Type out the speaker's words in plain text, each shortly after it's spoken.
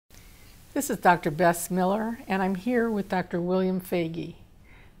This is Dr. Bess Miller, and I'm here with Dr. William Foege.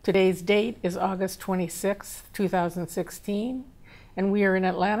 Today's date is August 26, 2016, and we are in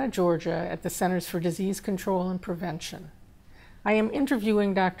Atlanta, Georgia at the Centers for Disease Control and Prevention. I am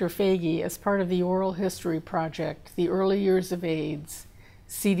interviewing Dr. Foege as part of the Oral History Project, The Early Years of AIDS,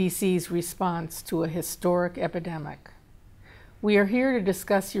 CDC's Response to a Historic Epidemic. We are here to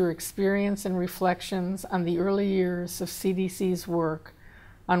discuss your experience and reflections on the early years of CDC's work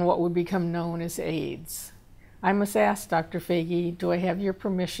on what would become known as AIDS. I must ask, Dr. Foege, do I have your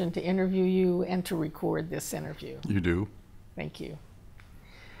permission to interview you and to record this interview? You do. Thank you.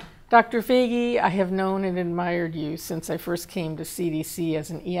 Dr. Foege, I have known and admired you since I first came to CDC as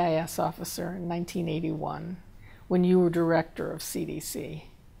an EIS officer in 1981, when you were director of CDC.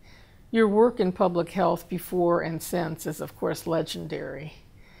 Your work in public health before and since is, of course, legendary.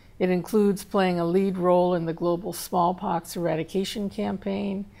 It includes playing a lead role in the global smallpox eradication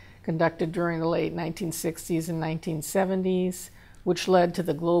campaign conducted during the late 1960s and 1970s, which led to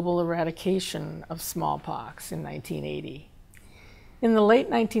the global eradication of smallpox in 1980. In the late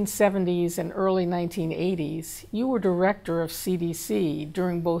 1970s and early 1980s, you were director of CDC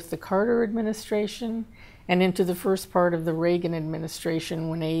during both the Carter administration and into the first part of the Reagan administration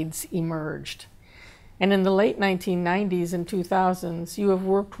when AIDS emerged. And in the late 1990s and 2000s, you have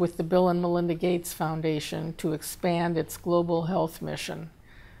worked with the Bill and Melinda Gates Foundation to expand its global health mission,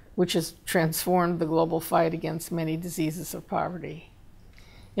 which has transformed the global fight against many diseases of poverty.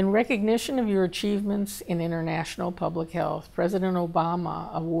 In recognition of your achievements in international public health, President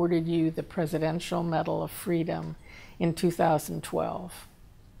Obama awarded you the Presidential Medal of Freedom in 2012.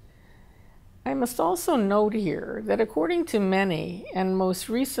 I must also note here that according to many, and most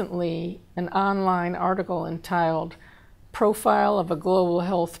recently an online article entitled Profile of a Global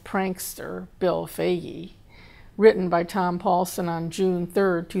Health Prankster, Bill Foege, written by Tom Paulson on June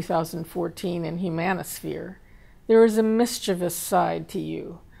 3, 2014 in Humanisphere, there is a mischievous side to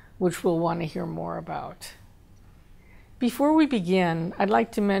you, which we'll want to hear more about. Before we begin, I'd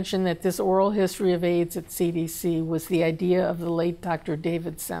like to mention that this oral history of AIDS at CDC was the idea of the late Dr.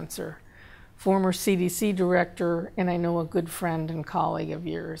 David Sencer, former CDC director, and I know a good friend and colleague of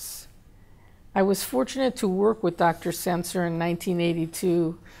yours. I was fortunate to work with Dr. Sencer in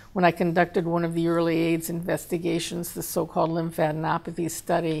 1982 when I conducted one of the early AIDS investigations, the so-called lymphadenopathy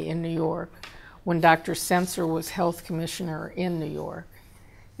study in New York, when Dr. Sencer was health commissioner in New York.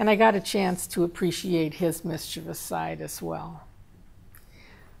 And I got a chance to appreciate his mischievous side as well.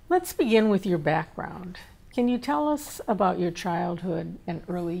 Let's begin with your background. Can you tell us about your childhood and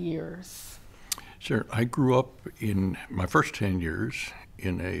early years? Sure. I grew up in my first 10 years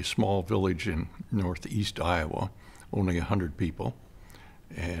in a small village in northeast Iowa, only 100 people,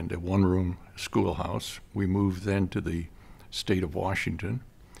 and a one-room schoolhouse. We moved then to the state of Washington,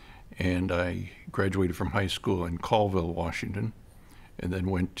 and I graduated from high school in Colville, Washington, and then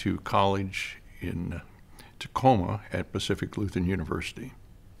went to college in Tacoma at Pacific Lutheran University.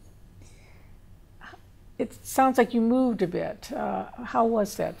 It sounds like you moved a bit. How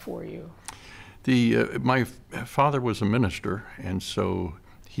was that for you? My father was a minister, and so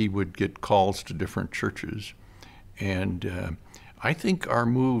he would get calls to different churches. And I think our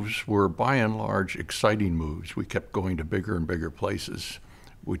moves were, by and large, exciting moves. We kept going to bigger and bigger places,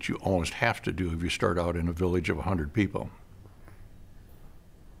 which you almost have to do if you start out in a village of 100 people.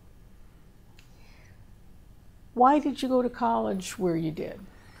 Why did you go to college where you did?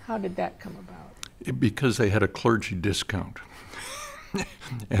 How did that come about? Because they had a clergy discount.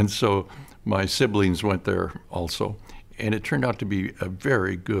 And so my siblings went there also. And it turned out to be a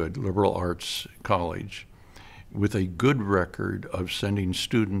very good liberal arts college with a good record of sending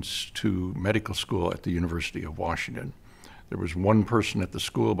students to medical school at the University of Washington. There was one person at the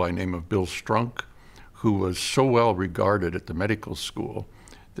school by the name of Bill Strunk who was so well regarded at the medical school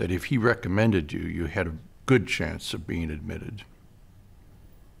that if he recommended you, you had a good chance of being admitted.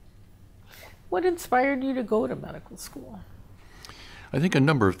 What inspired you to go to medical school? I think a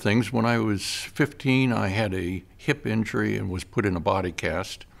number of things. When I was 15, I had a hip injury and was put in a body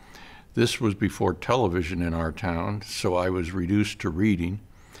cast. This was before television in our town, so I was reduced to reading.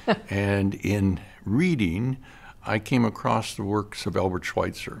 And in reading, I came across the works of Albert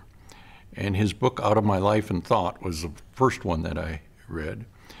Schweitzer. And his book, Out of My Life and Thought, was the first one that I read.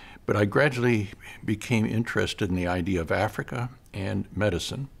 But I gradually became interested in the idea of Africa and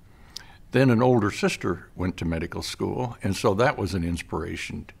medicine. Then an older sister went to medical school, and so that was an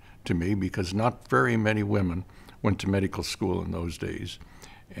inspiration to me because not very many women went to medical school in those days.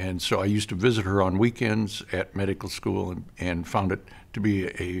 And so I used to visit her on weekends at medical school and found it to be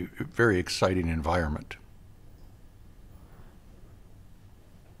a very exciting environment.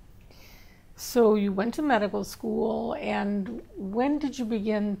 So you went to medical school, and when did you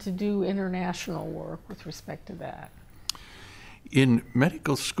begin to do international work with respect to that? In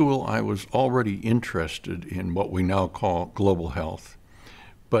medical school, I was already interested in what we now call global health,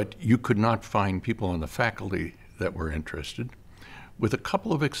 but you could not find people on the faculty that were interested, with a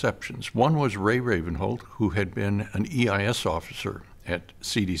couple of exceptions. One was Ray Ravenholt, who had been an EIS officer at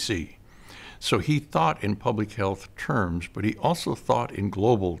CDC. So he thought in public health terms, but he also thought in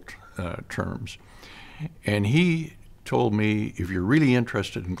global terms. And he told me, if you're really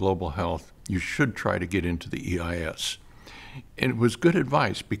interested in global health, you should try to get into the EIS. And it was good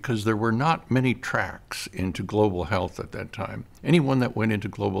advice because there were not many tracks into global health at that time. Anyone that went into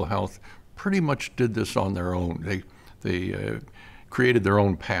global health pretty much did this on their own. They created their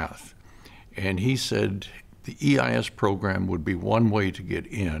own path. And he said the EIS program would be one way to get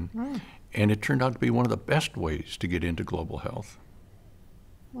in, and it turned out to be one of the best ways to get into global health.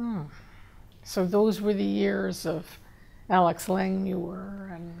 So those were the years of Alex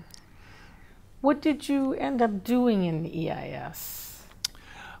Langmuir. And what did you end up doing in the EIS?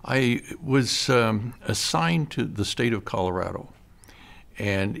 I was assigned to the state of Colorado.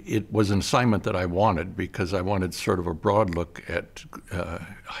 And it was an assignment that I wanted because I wanted sort of a broad look at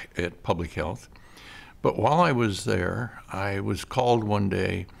public health. But while I was there, I was called one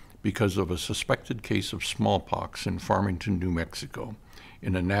day because of a suspected case of smallpox in Farmington, New Mexico,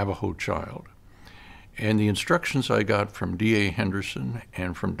 in a Navajo child. And the instructions I got from D.A. Henderson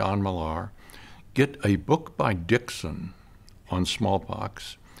and from Don Millar, get a book by Dixon on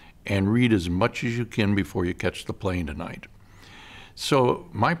smallpox and read as much as you can before you catch the plane tonight. So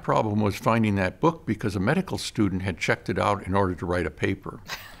my problem was finding that book because a medical student had checked it out in order to write a paper.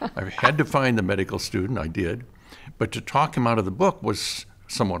 I had to find the medical student, I did, but to talk him out of the book was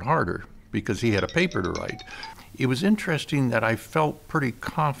somewhat harder because he had a paper to write. It was interesting that I felt pretty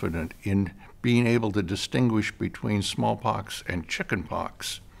confident in being able to distinguish between smallpox and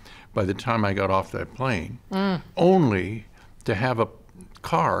chickenpox by the time I got off that plane, only to have a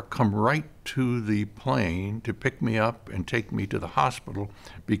car come right to the plane to pick me up and take me to the hospital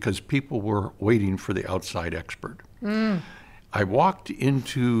because people were waiting for the outside expert. I walked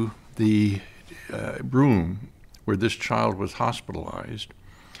into the room where this child was hospitalized,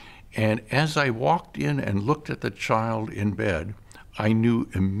 and as I walked in and looked at the child in bed, I knew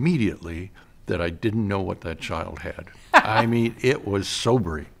immediately that I didn't know what that child had. I mean, it was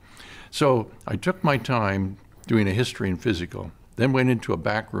sobering. So I took my time doing a history and physical, then went into a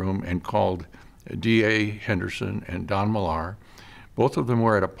back room and called D.A. Henderson and Don Millar. Both of them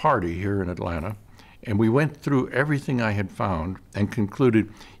were at a party here in Atlanta, and we went through everything I had found and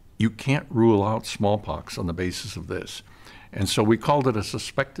concluded you can't rule out smallpox on the basis of this. And so we called it a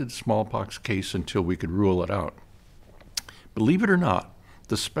suspected smallpox case until we could rule it out. Believe it or not,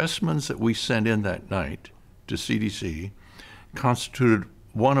 the specimens that we sent in that night to CDC constituted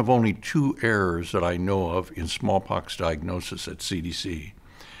one of only 2 errors that I know of in smallpox diagnosis at CDC.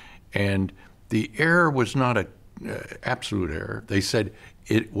 And the error was not an absolute error. They said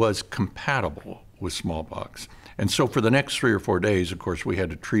it was compatible with smallpox. And so for the next 3 or 4 days, of course, we had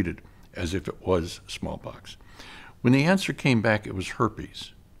to treat it as if it was smallpox. When the answer came back, it was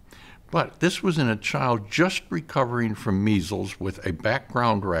herpes. But this was in a child just recovering from measles with a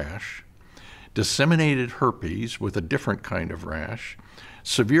background rash, disseminated herpes with a different kind of rash,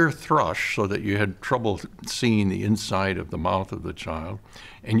 severe thrush so that you had trouble seeing the inside of the mouth of the child.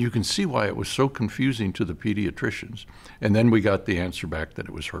 And you can see why it was so confusing to the pediatricians. And then we got the answer back that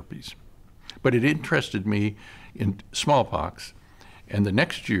it was herpes. But it interested me in smallpox. And the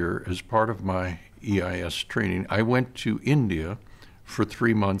next year, as part of my EIS training, I went to India for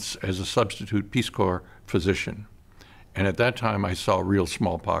 3 months as a substitute Peace Corps physician. And at that time, I saw real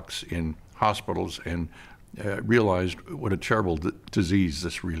smallpox in hospitals and realized what a terrible disease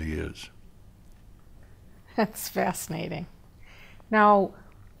this really is. That's fascinating. Now,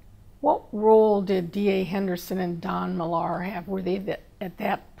 what role did D.A. Henderson and Don Millar have? Were they at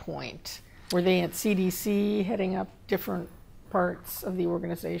that point? Were they at CDC heading up different parts of the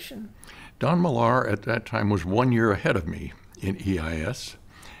organization? Don Millar at that time was 1 year ahead of me in EIS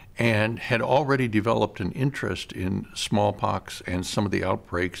and had already developed an interest in smallpox and some of the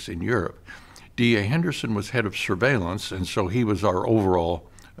outbreaks in Europe. D.A. Henderson was head of surveillance, and so he was our overall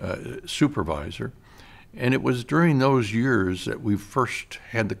supervisor. And it was during those years that we first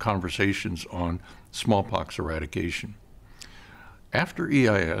had the conversations on smallpox eradication. After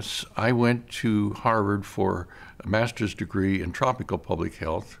EIS, I went to Harvard for a master's degree in tropical public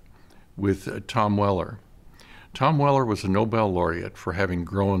health with Tom Weller. Tom Weller was a Nobel laureate for having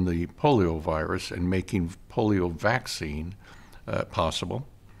grown the polio virus and making polio vaccine possible.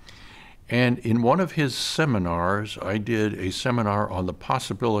 And in one of his seminars, I did a seminar on the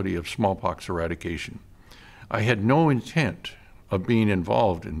possibility of smallpox eradication. I had no intent of being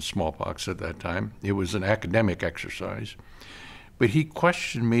involved in smallpox at that time. It was an academic exercise. But he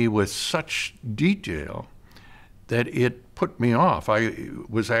questioned me with such detail that it put me off. I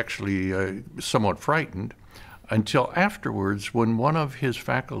was actually somewhat frightened until afterwards, when one of his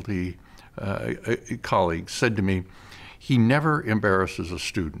faculty colleagues said to me, he never embarrasses a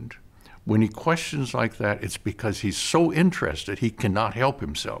student. When he questions like that, it's because he's so interested he cannot help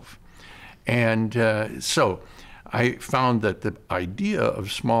himself. And so I found that the idea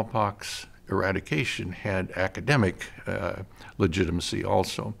of smallpox eradication had academic legitimacy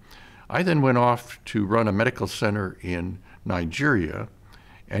also. I then went off to run a medical center in Nigeria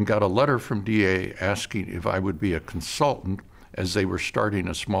and got a letter from DA asking if I would be a consultant as they were starting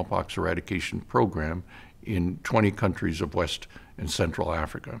a smallpox eradication program in 20 countries of West and Central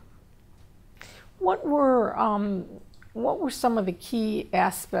Africa. What were some of the key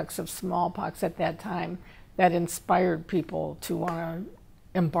aspects of smallpox at that time that inspired people to want to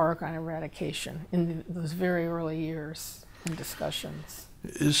embark on eradication in those very early years and discussions?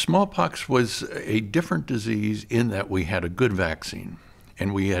 Smallpox was a different disease in that we had a good vaccine.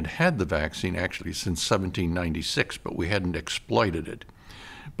 And we had had the vaccine actually since 1796, but we hadn't exploited it.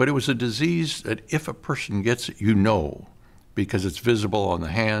 But it was a disease that if a person gets it, you know, because it's visible on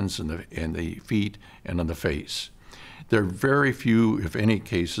the hands and the feet and on the face. There are very few, if any,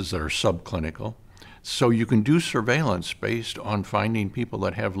 cases that are subclinical. So you can do surveillance based on finding people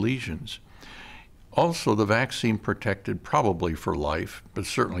that have lesions. Also, the vaccine protected probably for life, but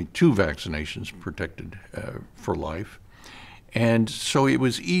certainly 2 vaccinations protected for life. And so it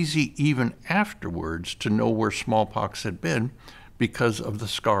was easy even afterwards to know where smallpox had been because of the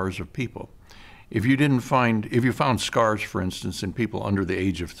scars of people. If you found scars, for instance, in people under the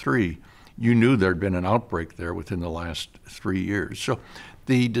age of 3, you knew there'd been an outbreak there within the last 3 years. So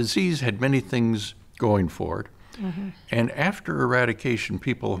the disease had many things going for it. Mm-hmm. And after eradication,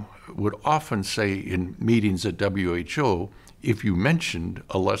 people would often say in meetings at WHO, if you mentioned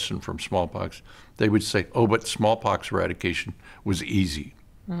a lesson from smallpox, they would say, oh, but smallpox eradication was easy.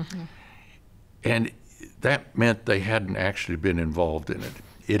 Mm-hmm. And that meant they hadn't actually been involved in it.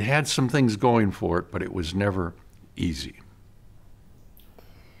 It had some things going for it, but it was never easy.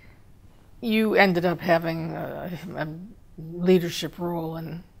 You ended up having a leadership role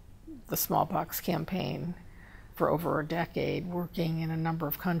in the smallpox campaign for over a decade, working in a number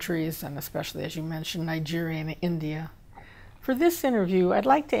of countries, and especially, as you mentioned, Nigeria and India. For this interview, I'd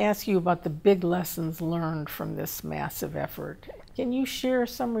like to ask you about the big lessons learned from this massive effort. Can you share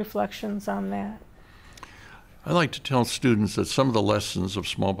some reflections on that? I like to tell students that some of the lessons of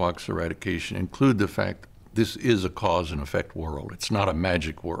smallpox eradication include the fact this is a cause and effect world. It's not a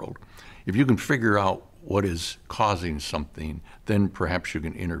magic world. If you can figure out what is causing something, then perhaps you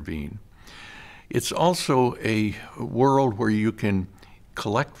can intervene. It's also a world where you can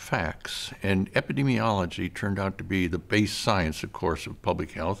collect facts, and epidemiology turned out to be the base science, of course, of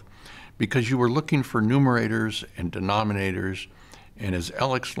public health, because you were looking for numerators and denominators, and as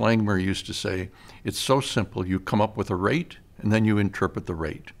Alex Langmuir used to say, it's so simple, you come up with a rate, and then you interpret the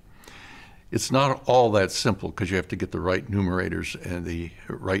rate. It's not all that simple because you have to get the right numerators and the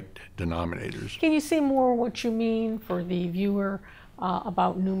right denominators. Can you say more what you mean for the viewer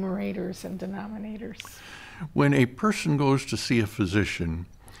about numerators and denominators? When a person goes to see a physician,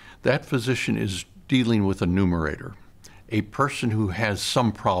 that physician is dealing with a numerator, a person who has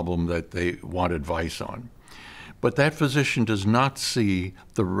some problem that they want advice on. But that physician does not see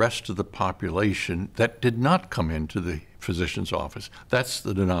the rest of the population that did not come into the physician's office. That's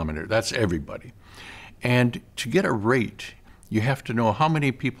the denominator. That's everybody. And to get a rate, you have to know how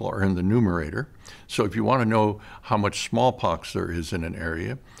many people are in the numerator. So if you want to know how much smallpox there is in an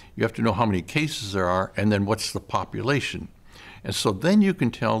area, you have to know how many cases there are, and then what's the population. And so then you can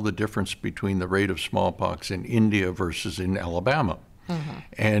tell the difference between the rate of smallpox in India versus in Alabama. Mm-hmm.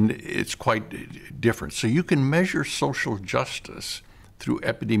 And it's quite different. So you can measure social justice through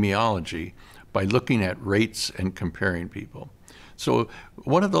epidemiology by looking at rates and comparing people. So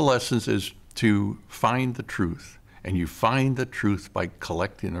one of the lessons is to find the truth, and you find the truth by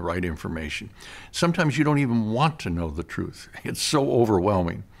collecting the right information. Sometimes you don't even want to know the truth. It's so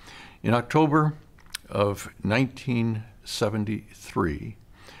overwhelming. In October of 1973,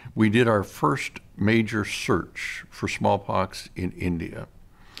 we did our first major search for smallpox in India.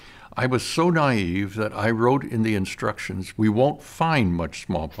 I was so naive that I wrote in the instructions, we won't find much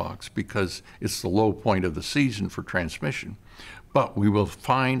smallpox because it's the low point of the season for transmission, but we will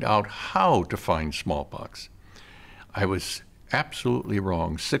find out how to find smallpox. I was absolutely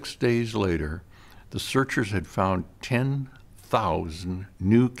wrong. 6 days later, the searchers had found 10,000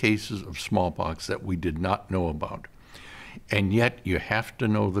 new cases of smallpox that we did not know about. And yet you have to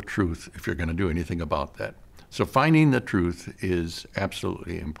know the truth if you're going to do anything about that. So finding the truth is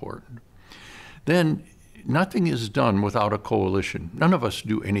absolutely important. Then nothing is done without a coalition. None of us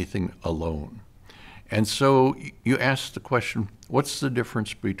do anything alone. And so you ask the question, what's the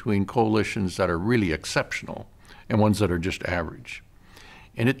difference between coalitions that are really exceptional and ones that are just average?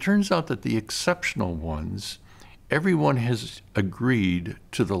 And it turns out that the exceptional ones, everyone has agreed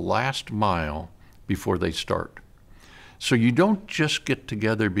to the last mile before they start. So you don't just get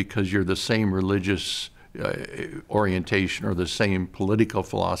together because you're the same religious orientation or the same political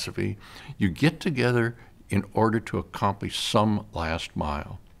philosophy. You get together in order to accomplish some last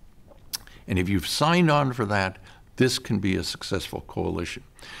mile. And if you've signed on for that, this can be a successful coalition.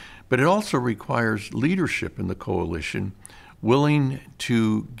 But it also requires leadership in the coalition willing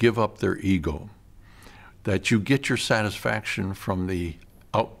to give up their ego, that you get your satisfaction from the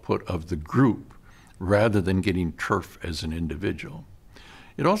output of the group rather than getting turf as an individual.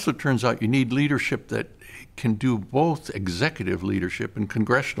 It also turns out you need leadership that can do both executive leadership and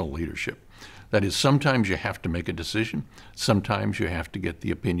congressional leadership. That is, sometimes you have to make a decision, sometimes you have to get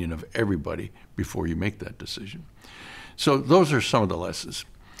the opinion of everybody before you make that decision. So those are some of the lessons.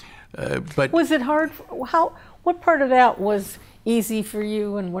 But was it hard? What part of that was easy for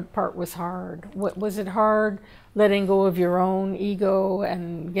you and what part was hard? Was it hard letting go of your own ego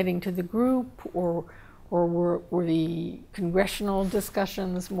and getting to the group, or were the congressional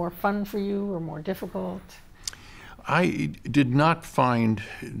discussions more fun for you or more difficult? I did not find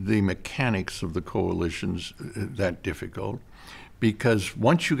the mechanics of the coalitions that difficult, because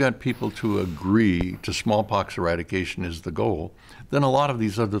once you got people to agree to smallpox eradication as the goal, then a lot of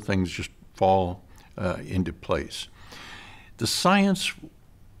these other things just fall into place. The science,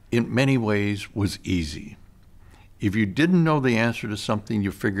 in many ways, was easy. If you didn't know the answer to something,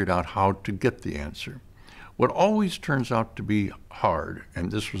 you figured out how to get the answer. What always turns out to be hard,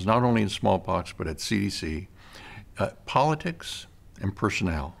 and this was not only in smallpox but at CDC, politics and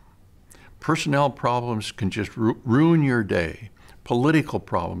personnel. Personnel problems can just ruin your day. Political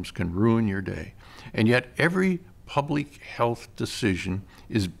problems can ruin your day. And yet every public health decision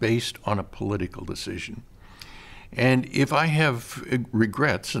is based on a political decision. And if I have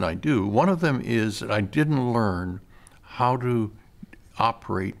regrets, and I do, one of them is that I didn't learn how to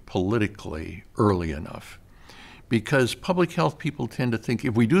operate politically early enough. Because public health people tend to think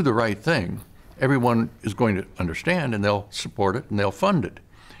if we do the right thing, everyone is going to understand and they'll support it and they'll fund it.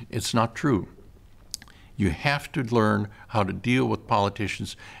 It's not true. You have to learn how to deal with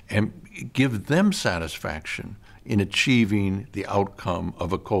politicians and give them satisfaction in achieving the outcome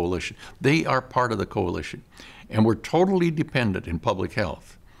of a coalition. They are part of the coalition. And we're totally dependent in public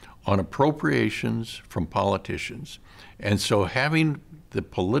health on appropriations from politicians. And so having the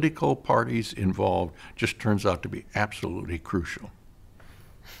political parties involved just turns out to be absolutely crucial.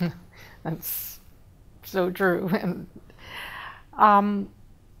 That's so true. And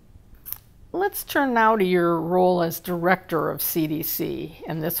let's turn now to your role as director of CDC,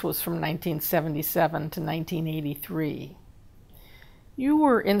 and this was from 1977 to 1983. You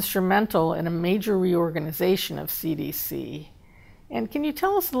were instrumental in a major reorganization of CDC. And can you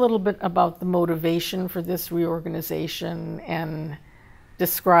tell us a little bit about the motivation for this reorganization and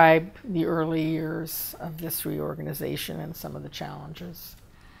describe the early years of this reorganization and some of the challenges?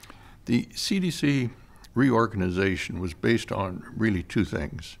 The CDC reorganization was based on really two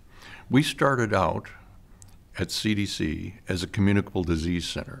things. We started out at CDC as a communicable disease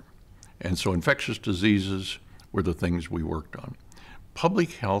center, and so infectious diseases were the things we worked on.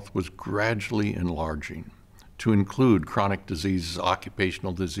 Public health was gradually enlarging to include chronic diseases,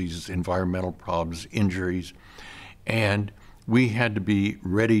 occupational diseases, environmental problems, injuries, and we had to be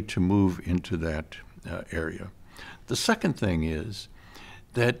ready to move into that area. The second thing is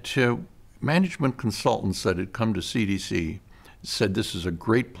that management consultants that had come to CDC said this is a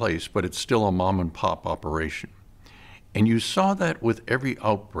great place, but it's still a mom and pop operation. And you saw that with every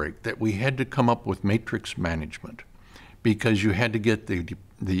outbreak, that we had to come up with matrix management, because you had to get the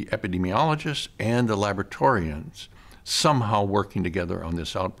epidemiologists and the laboratorians somehow working together on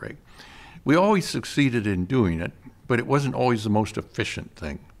this outbreak. We always succeeded in doing it, but it wasn't always the most efficient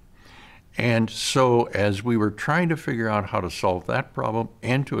thing. And so as we were trying to figure out how to solve that problem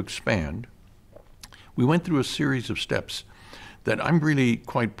and to expand, we went through a series of steps that I'm really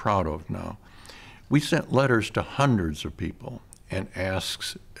quite proud of now. We sent letters to hundreds of people and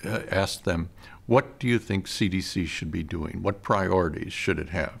asked them, what do you think CDC should be doing? What priorities should it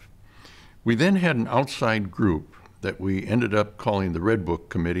have? We then had an outside group that we ended up calling the Red Book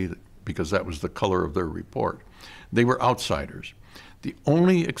Committee because that was the color of their report. They were outsiders. The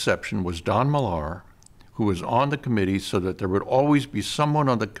only exception was Don Millar, who was on the committee, so that there would always be someone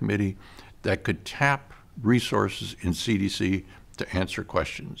on the committee that could tap resources in CDC to answer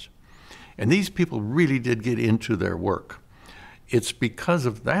questions. And these people really did get into their work. It's because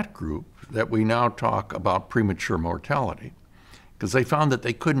of that group that we now talk about premature mortality, because they found that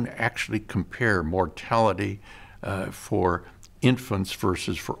they couldn't actually compare mortality for infants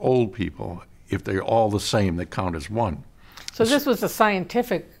versus for old people. If they're all the same, they count as one. So this was a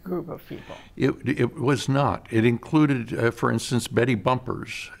scientific group of people? It was not. It included, for instance, Betty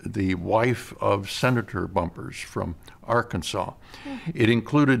Bumpers, the wife of Senator Bumpers from Arkansas. It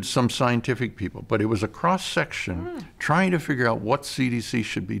included some scientific people, but it was a cross-section trying to figure out what CDC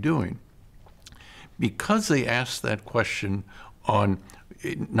should be doing. Because they asked that question on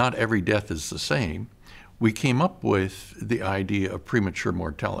not every death is the same, we came up with the idea of premature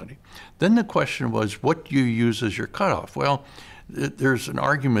mortality. Then the question was, what do you use as your cutoff? Well, there's an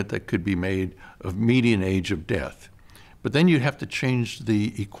argument that could be made of median age of death, but then you'd have to change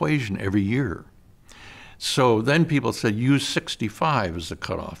the equation every year. So then people said, use 65 as the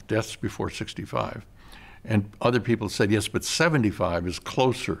cutoff, deaths before 65. And other people said, yes, but 75 is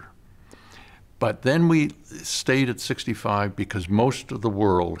closer. But then we stayed at 65 because most of the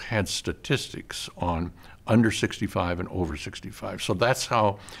world had statistics on under 65 and over 65. So that's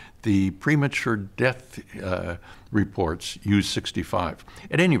how the premature death reports use 65.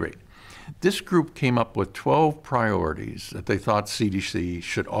 At any rate, this group came up with 12 priorities that they thought CDC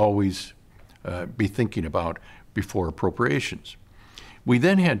should always be thinking about before appropriations. We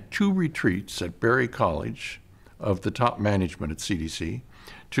then had 2 retreats at Berry College of the top management at CDC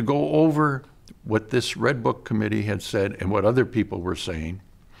to go over what this Red Book Committee had said and what other people were saying,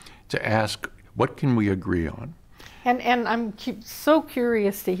 to ask, what can we agree on? And I'm so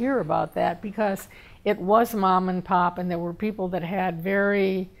curious to hear about that, because it was mom and pop, and there were people that had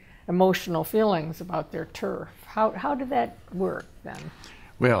very emotional feelings about their turf. How did that work then?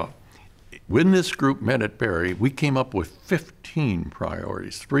 Well, when this group met at Berry, we came up with 15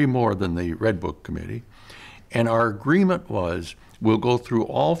 priorities, 3 more than the Red Book Committee, and our agreement was, we'll go through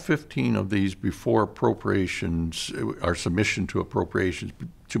all 15 of these before appropriations, our submission to appropriations,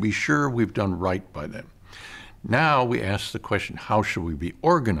 to be sure we've done right by them. Now we ask the question, how should we be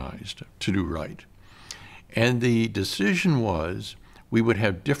organized to do right? And the decision was we would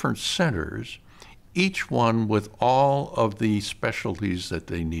have different centers, each one with all of the specialties that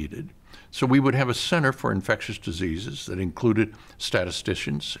they needed. So we would have a center for infectious diseases that included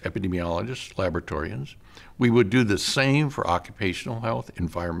statisticians, epidemiologists, laboratorians. We would do the same for occupational health,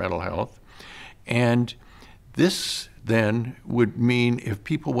 environmental health. And this then would mean if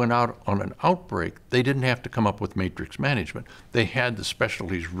people went out on an outbreak, they didn't have to come up with matrix management. They had the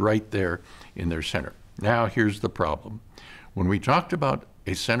specialties right there in their center. Now here's the problem. When we talked about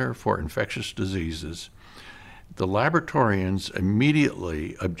a center for infectious diseases, the laboratorians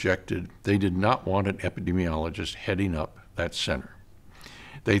immediately objected. They did not want an epidemiologist heading up that center.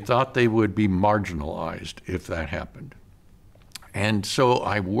 They thought they would be marginalized if that happened. And so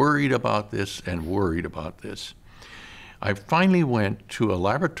I worried about this and worried about this. I finally went to a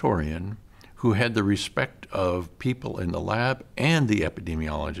laboratorian who had the respect of people in the lab and the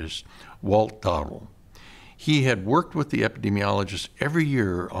epidemiologist, Walt Dowdle. He had worked with the epidemiologists every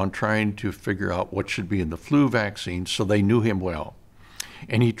year on trying to figure out what should be in the flu vaccine, so they knew him well.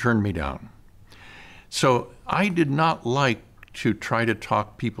 And he turned me down. So I did not like to try to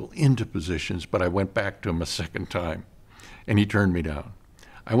talk people into positions, but I went back to him a second time, and he turned me down.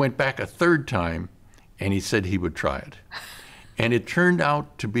 I went back a third time, and he said he would try it. And it turned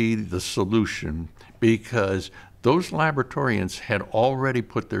out to be the solution, because those laboratorians had already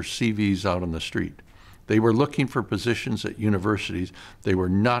put their CVs out on the street. They were looking for positions at universities. They were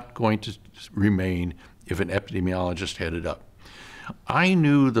not going to remain if an epidemiologist headed up. I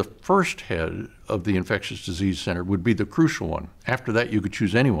knew the first head of the infectious disease center would be the crucial one. After that, you could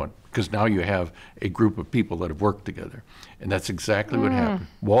choose anyone, because now you have a group of people that have worked together. And that's exactly what happened.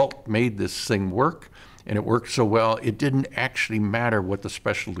 Walt made this thing work, and it worked so well, it didn't actually matter what the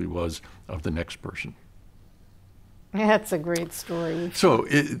specialty was of the next person. That's a great story. So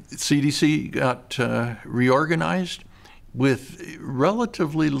CDC got reorganized with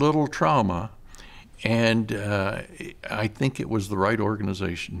relatively little trauma, and I think it was the right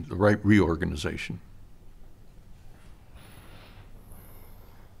organization, the right reorganization.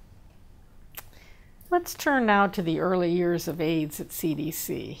 Let's turn now to the early years of AIDS at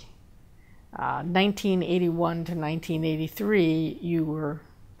CDC. 1981 to 1983, you were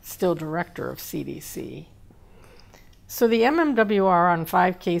still director of CDC. So the MMWR on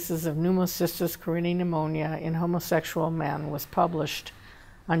 5 cases of pneumocystis carinii pneumonia in homosexual men was published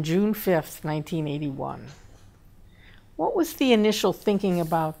on June 5th, 1981. What was the initial thinking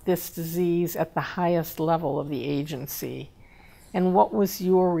about this disease at the highest level of the agency? And what was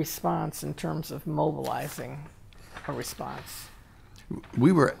your response in terms of mobilizing a response?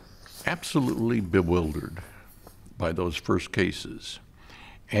 We were absolutely bewildered by those first cases.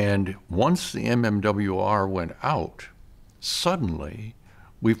 And once the MMWR went out, suddenly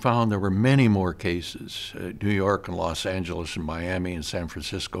we found there were many more cases. New York and Los Angeles and Miami and San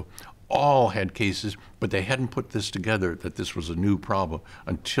Francisco all had cases, but they hadn't put this together that this was a new problem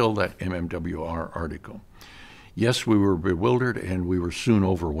until that MMWR article. Yes, we were bewildered and we were soon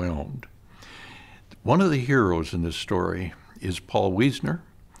overwhelmed. One of the heroes in this story is Paul Wiesner,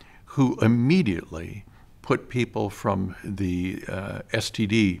 who immediately put people from the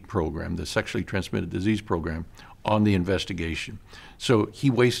STD program, the Sexually Transmitted Disease Program, on the investigation. So he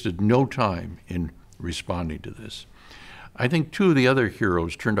wasted no time in responding to this. I think 2 of the other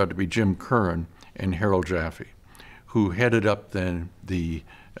heroes turned out to be Jim Curran and Harold Jaffe, who headed up then the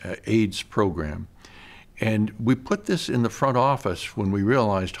AIDS program. And we put this in the front office when we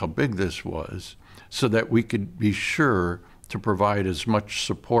realized how big this was, so that we could be sure to provide as much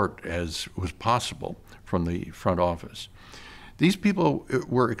support as was possible from the front office. These people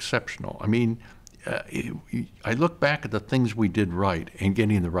were exceptional. I mean, I look back at the things we did right, and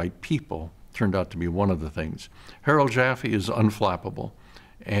getting the right people turned out to be one of the things. Harold Jaffe is unflappable,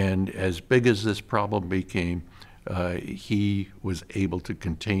 and as big as this problem became, he was able to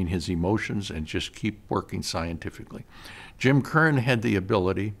contain his emotions and just keep working scientifically. Jim Curran had the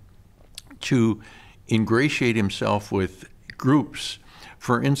ability to ingratiate himself with groups.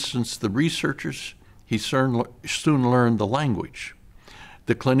 For instance, the researchers, he soon learned the language.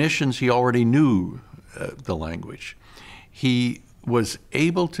 The clinicians, he already knew the language. He was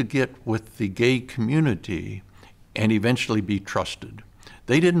able to get with the gay community and eventually be trusted.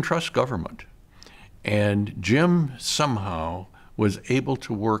 They didn't trust government. And Jim somehow was able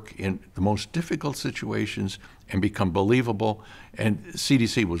to work in the most difficult situations and become believable, and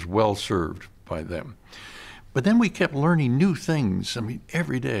CDC was well served by them. But then we kept learning new things, I mean,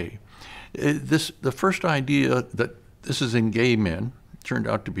 every day. The first idea that this is in gay men turned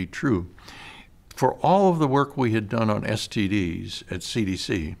out to be true. For all of the work we had done on STDs at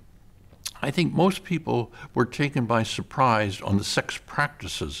CDC, I think most people were taken by surprise on the sex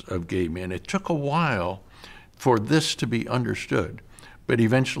practices of gay men. It took a while for this to be understood, but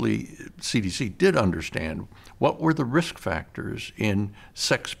eventually CDC did understand what were the risk factors in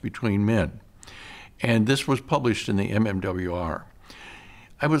sex between men. And this was published in the MMWR.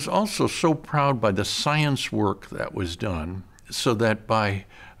 I was also so proud by the science work that was done, so that by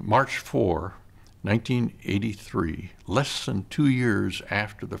March 4, 1983, less than 2 years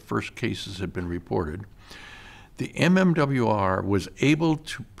after the first cases had been reported, the MMWR was able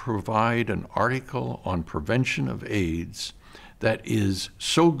to provide an article on prevention of AIDS that is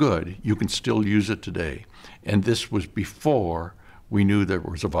so good you can still use it today. And this was before we knew there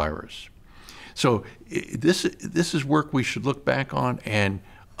was a virus. So this is work we should look back on and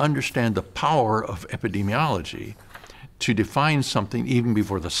understand the power of epidemiology to define something even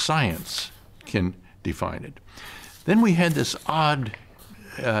before the science can define it. Then we had this odd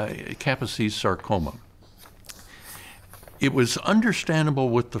Kaposi's sarcoma. It was understandable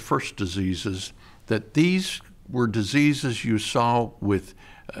with the first diseases that these were diseases you saw with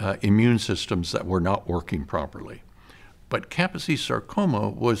immune systems that were not working properly. But Kaposi's sarcoma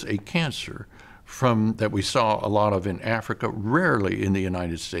was a cancer that we saw a lot of in Africa, rarely in the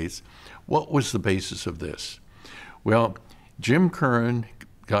United States. What was the basis of this? Well, Jim Curran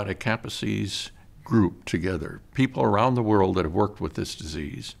got a Kaposi's group together, people around the world that have worked with this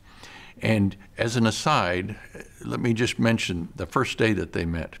disease. And as an aside, let me just mention the first day that they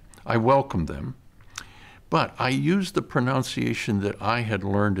met. I welcomed them, but I used the pronunciation that I had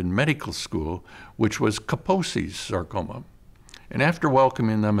learned in medical school, which was Kaposi's sarcoma. And after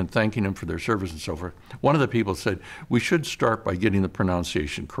welcoming them and thanking them for their service and so forth, one of the people said, we should start by getting the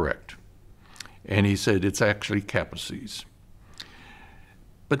pronunciation correct. And he said, it's actually Kaposi's.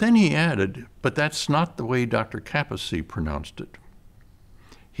 But then he added, but that's not the way Dr. Kaposi pronounced it.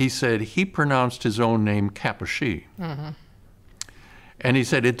 He said he pronounced his own name Kaposi. Mm-hmm. And he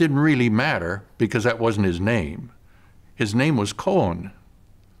said it didn't really matter because that wasn't his name. His name was Cohen,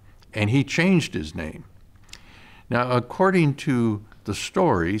 and he changed his name. Now, according to the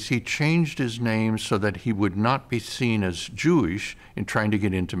stories, he changed his name so that he would not be seen as Jewish in trying to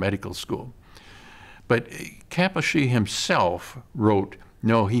get into medical school. But Kaposi himself wrote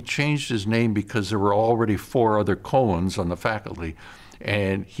No, he changed his name because there were already 4 other Cohens on the faculty,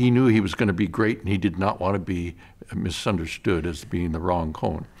 and he knew he was going to be great, and he did not want to be misunderstood as being the wrong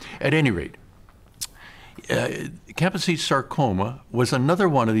Cohen. At any rate, Kaposi sarcoma was another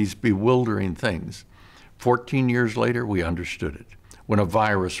one of these bewildering things. 14 years later, we understood it, when a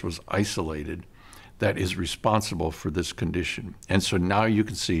virus was isolated that is responsible for this condition. And so now you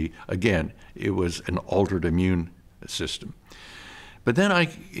can see, again, it was an altered immune system. But then I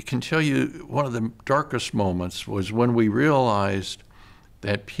can tell you one of the darkest moments was when we realized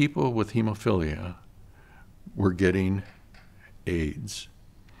that people with hemophilia were getting AIDS.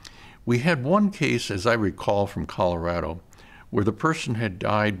 We had one case, as I recall, from Colorado, where the person had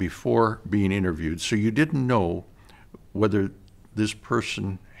died before being interviewed, so you didn't know whether this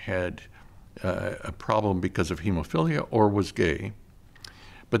person had a problem because of hemophilia or was gay.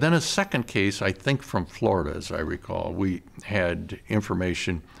 But then a second case, I think from Florida, as I recall, we had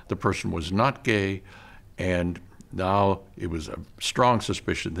information the person was not gay, and now it was a strong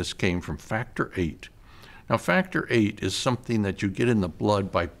suspicion this came from factor VIII. Now, factor VIII is something that you get in the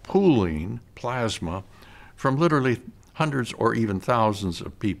blood by pooling plasma from literally hundreds or even thousands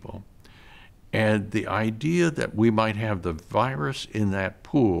of people. And the idea that we might have the virus in that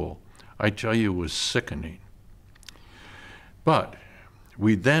pool, I tell you, was sickening. But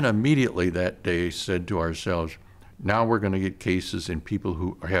we then immediately that day said to ourselves, now we're going to get cases in people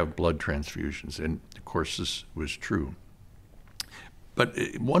who have blood transfusions. And of course, this was true. But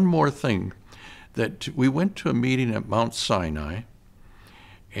one more thing, that we went to a meeting at Mount Sinai,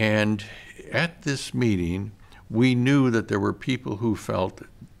 and at this meeting, we knew that there were people who felt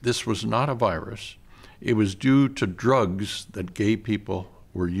this was not a virus. It was due to drugs that gay people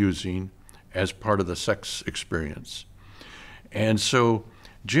were using as part of the sex experience. And so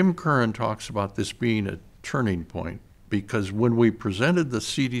Jim Curran talks about this being a turning point, because when we presented the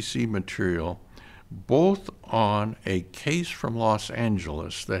CDC material, both on a case from Los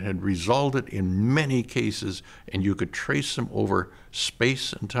Angeles that had resulted in many cases, and you could trace them over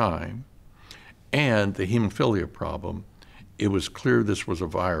space and time, and the hemophilia problem, it was clear this was a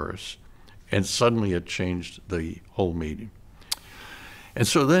virus, and suddenly it changed the whole meeting. And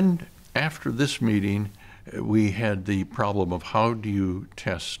so then, after this meeting, we had the problem of how do you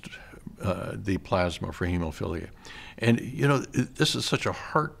test the plasma for hemophilia. And you know, this is such a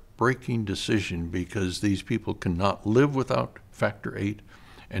heartbreaking decision, because these people cannot live without factor VIII,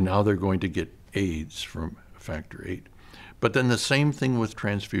 and now they're going to get AIDS from factor VIII. But then the same thing with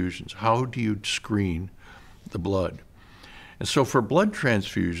transfusions. How do you screen the blood? And so for blood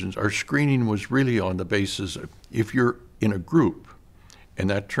transfusions, our screening was really on the basis of if you're in a group, and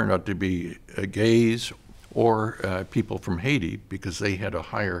that turned out to be gays or people from Haiti, because they had a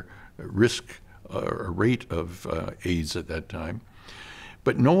higher risk or rate of AIDS at that time.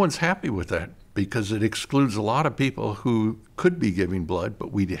 But no one's happy with that, because it excludes a lot of people who could be giving blood,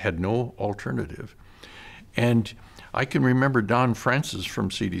 but we had no alternative. And I can remember Don Francis from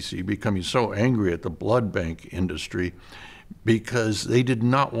CDC becoming so angry at the blood bank industry because they did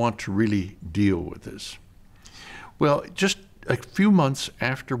not want to really deal with this. Well, just a few months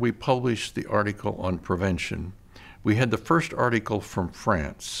after we published the article on prevention, we had the first article from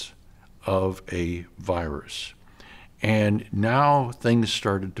France of a virus. And now things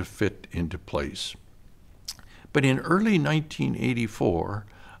started to fit into place. But in early 1984,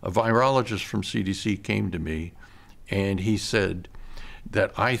 a virologist from CDC came to me, and he said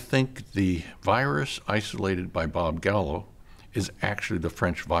that I think the virus isolated by Bob Gallo is actually the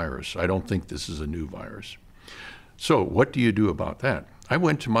French virus. I don't think this is a new virus. So what do you do about that? I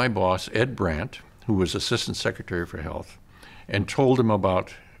went to my boss, Ed Brandt, who was Assistant Secretary for Health, and told him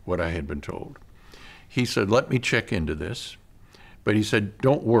about what I had been told. He said, let me check into this. But he said,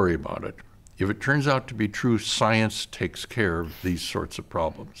 don't worry about it. If it turns out to be true, science takes care of these sorts of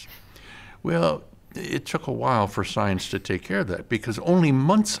problems. Well, it took a while for science to take care of that, because only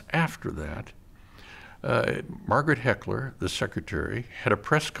months after that, Margaret Heckler, the secretary, had a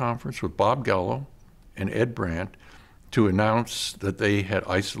press conference with Bob Gallo and Ed Brandt to announce that they had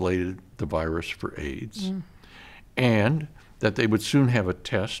isolated the virus for AIDS, and that they would soon have a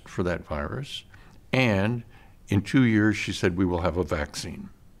test for that virus, and in 2 years, she said, we will have a vaccine.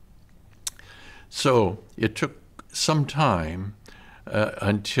 So it took some time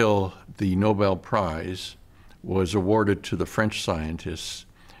until the Nobel Prize was awarded to the French scientists.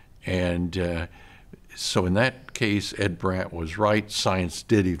 And so in that case, Ed Brandt was right. Science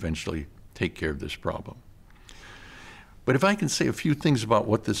did eventually take care of this problem. But if I can say a few things about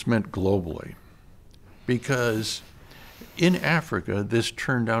what this meant globally, because in Africa, this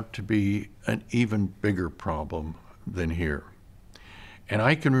turned out to be an even bigger problem than here. And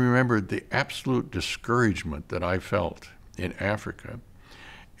I can remember the absolute discouragement that I felt in Africa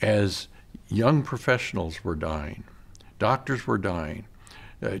as young professionals were dying, doctors were dying,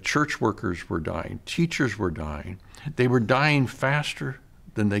 church workers were dying, teachers were dying. They were dying faster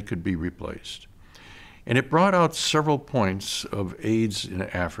than they could be replaced. And it brought out several points of AIDS in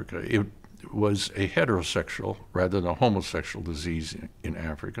Africa. It was a heterosexual rather than a homosexual disease in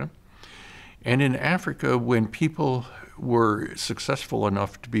Africa. And in Africa, when people were successful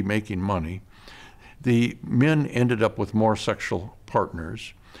enough to be making money, the men ended up with more sexual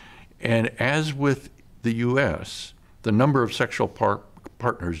partners. And as with the US, the number of sexual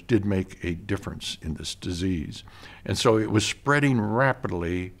partners did make a difference in this disease. And so it was spreading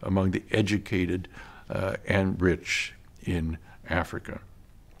rapidly among the educated and rich in Africa.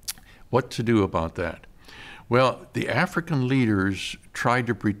 What to do about that? Well, the African leaders tried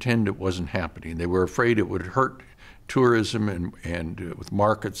to pretend it wasn't happening. They were afraid it would hurt tourism and with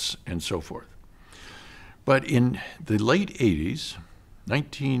markets and so forth. But in the late 80s,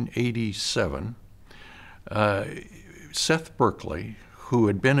 1987, Seth Berkley, who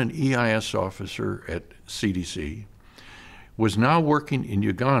had been an EIS officer at CDC, was now working in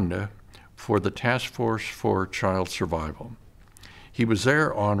Uganda for the Task Force for Child Survival. He was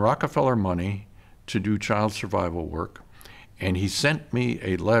there on Rockefeller money to do child survival work, and he sent me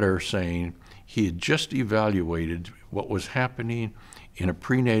a letter saying he had just evaluated what was happening in a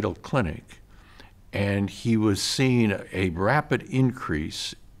prenatal clinic, and he was seeing a rapid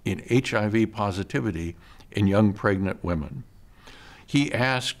increase in HIV positivity in young pregnant women. He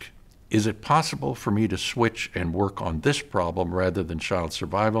asked, is it possible for me to switch and work on this problem rather than child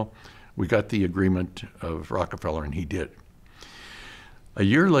survival? We got the agreement of Rockefeller, and he did. A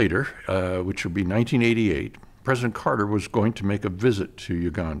year later, which would be 1988, President Carter was going to make a visit to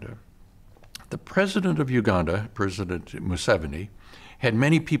Uganda. The president of Uganda, President Museveni, had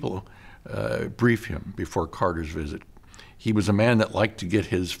many people brief him before Carter's visit. He was a man that liked to get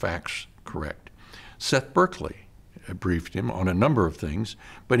his facts correct. Seth Berkley briefed him on a number of things,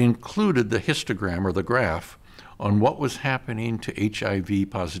 but included the histogram or the graph on what was happening to HIV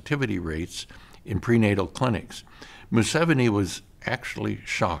positivity rates in prenatal clinics. Museveni was actually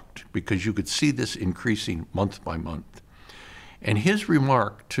shocked because you could see this increasing month by month. And his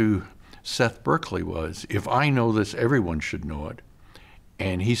remark to Seth Berkley was, if I know this, everyone should know it.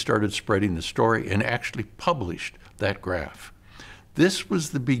 And he started spreading the story and actually published that graph. This was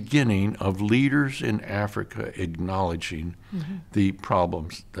the beginning of leaders in Africa acknowledging the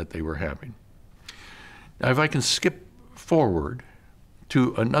problems that they were having. Now, if I can skip forward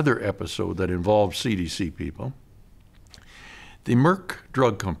to another episode that involved CDC people, the Merck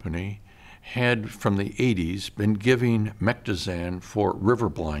Drug Company had, from the 80s, been giving Mectizan for river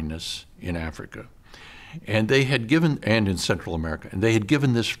blindness in Africa. And they had given, and in Central America, and they had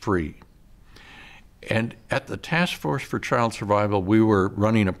given this free. And at the Task Force for Child Survival, we were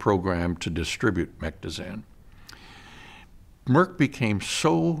running a program to distribute Mectizan. Merck became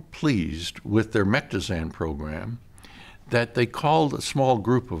so pleased with their Mectizan program that they called a small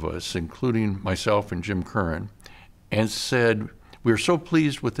group of us, including myself and Jim Curran, and said, we're so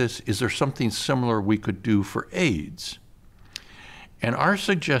pleased with this, is there something similar we could do for AIDS? And our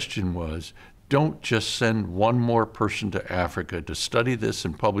suggestion was, don't just send one more person to Africa to study this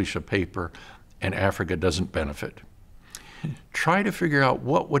and publish a paper, and Africa doesn't benefit. Try to figure out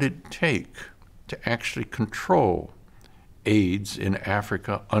what would it take to actually control AIDS in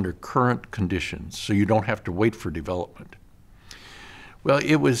Africa under current conditions, so you don't have to wait for development. Well,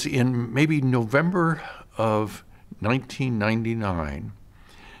 it was in maybe November of 1999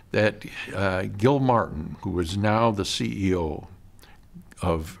 that Gil Martin, who is now the CEO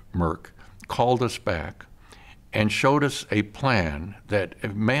of Merck, called us back and showed us a plan that a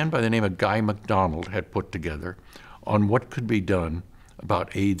man by the name of Guy McDonald had put together on what could be done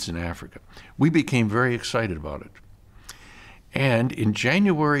about AIDS in Africa. We became very excited about it. And in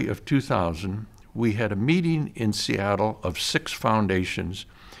January of 2000, we had a meeting in Seattle of 6 foundations.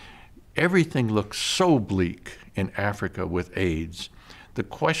 Everything looked so bleak in Africa with AIDS. The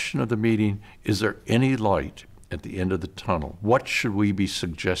question of the meeting, is there any light at the end of the tunnel? What should we be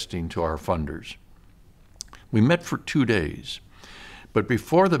suggesting to our funders? We met for 2 days, but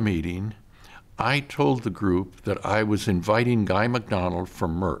before the meeting, I told the group that I was inviting Guy McDonald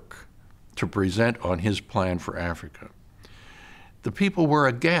from Merck to present on his plan for Africa. The people were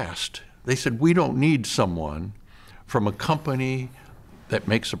aghast. They said, we don't need someone from a company that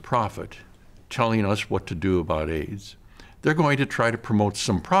makes a profit telling us what to do about AIDS. They're going to try to promote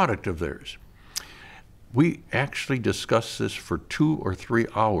some product of theirs. We actually discussed this for 2 or 3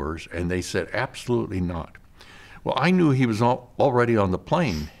 hours, and they said absolutely not. Well, I knew he was already on the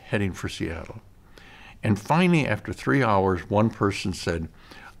plane heading for Seattle. And finally, after 3 hours, one person said,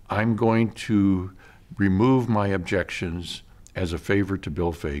 I'm going to remove my objections as a favor to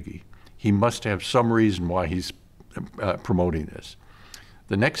Bill Foege. He must have some reason why he's promoting this.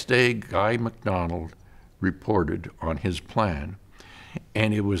 The next day, Guy McDonald reported on his plan,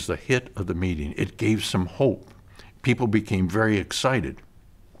 and it was the hit of the meeting. It gave some hope. People became very excited.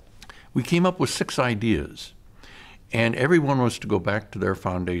 We came up with 6 ideas, and everyone was to go back to their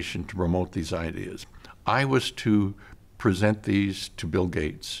foundation to promote these ideas. I was to present these to Bill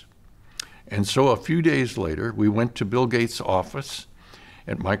Gates. And so a few days later, we went to Bill Gates' office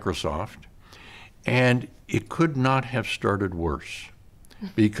at Microsoft, and it could not have started worse.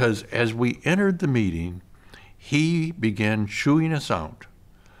 Because as we entered the meeting, he began chewing us out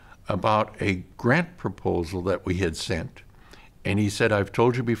about a grant proposal that we had sent. And he said, I've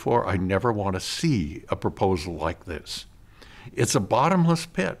told you before, I never want to see a proposal like this. It's a bottomless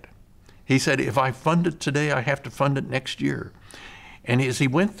pit. He said, if I fund it today, I have to fund it next year. And as he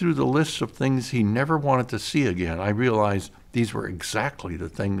went through the list of things he never wanted to see again, I realized these were exactly the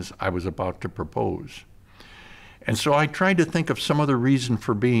things I was about to propose. And so I tried to think of some other reason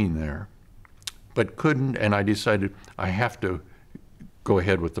for being there, but couldn't, and I decided I have to go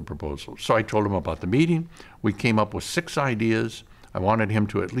ahead with the proposal. So I told him about the meeting. We came up with 6 ideas. I wanted him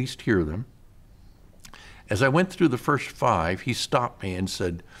to at least hear them. As I went through the first 5, he stopped me and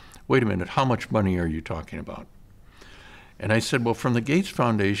said, wait a minute, how much money are you talking about? And I said, well, from the Gates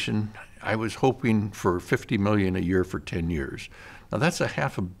Foundation, I was hoping for $50 million a year for 10 years. Now that's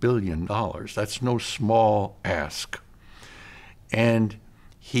 $500 million. That's no small ask. And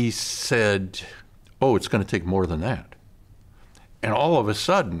he said, oh, it's going to take more than that. And all of a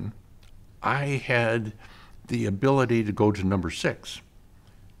sudden, I had the ability to go to number 6,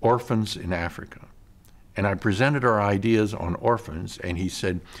 orphans in Africa. And I presented our ideas on orphans, and he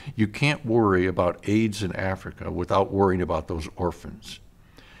said, you can't worry about AIDS in Africa without worrying about those orphans.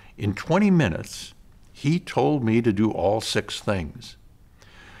 In 20 minutes, he told me to do all 6 things.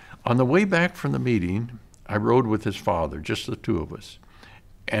 On the way back from the meeting, I rode with his father, just the 2 of us.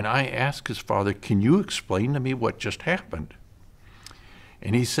 And I asked his father, can you explain to me what just happened?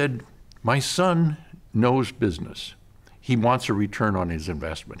 And he said, my son knows business. He wants a return on his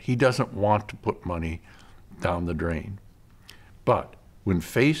investment. He doesn't want to put money down the drain. But when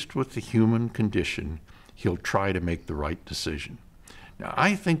faced with the human condition, he'll try to make the right decision. Now,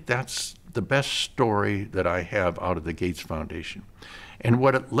 I think that's the best story that I have out of the Gates Foundation. And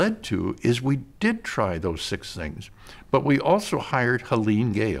what it led to is we did try those 6 things, but we also hired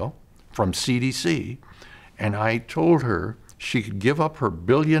Helene Gale from CDC, and I told her she could give up her $1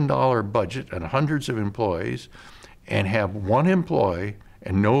 billion budget and hundreds of employees and have 1 employee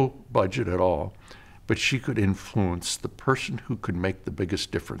and no budget at all, but she could influence the person who could make the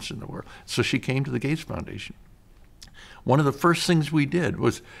biggest difference in the world. So she came to the Gates Foundation. One of the first things we did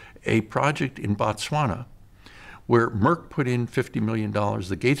was a project in Botswana where Merck put in $50 million,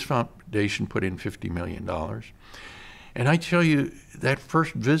 the Gates Foundation put in $50 million. And I tell you, that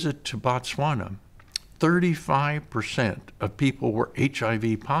first visit to Botswana, 35% of people were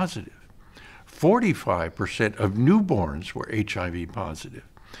HIV positive. 45% of newborns were HIV positive.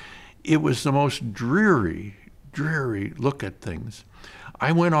 It was the most dreary look at things.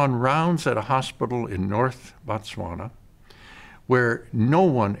 I went on rounds at a hospital in North Botswana where no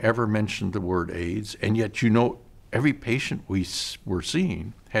one ever mentioned the word AIDS, and yet every patient we were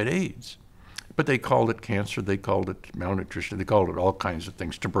seeing had AIDS. But they called it cancer, they called it malnutrition, they called it all kinds of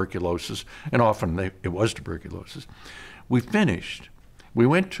things, tuberculosis, and often it was tuberculosis. We finished. We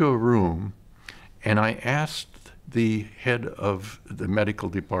went to a room, and I asked the head of the medical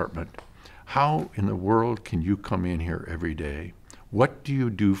department, how in the world can you come in here every day? What do you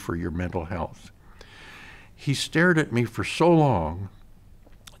do for your mental health? He stared at me for so long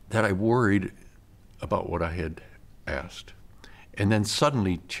that I worried about what I had asked. And then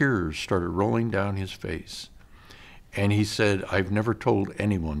suddenly tears started rolling down his face. And he said, I've never told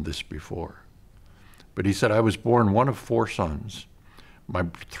anyone this before. But he said, I was born one of 4 sons. My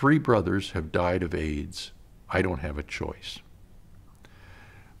 3 brothers have died of AIDS. I don't have a choice.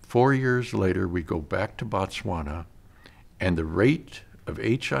 4 years later, we go back to Botswana, and the rate of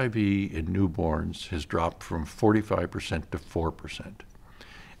HIV in newborns has dropped from 45% to 4%.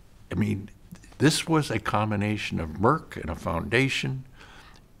 I mean, this was a combination of Merck and a foundation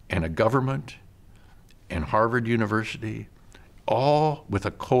and a government and Harvard University, all with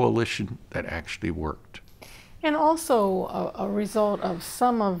a coalition that actually worked. And also a result of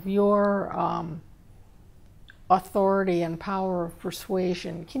some of your authority and power of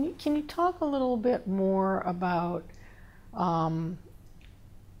persuasion. Can you talk a little bit more about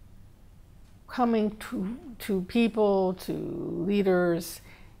coming to people, to leaders,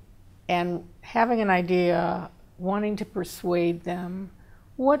 and having an idea, wanting to persuade them?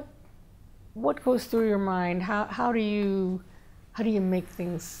 What goes through your mind? How do you make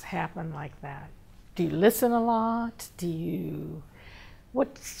things happen like that? Do you listen a lot?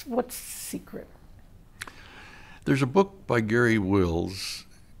 What's the secret? There's a book by Gary Wills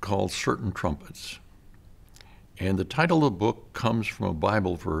called Certain Trumpets. And the title of the book comes from a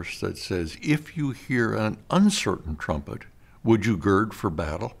Bible verse that says, "If you hear an uncertain trumpet, would you gird for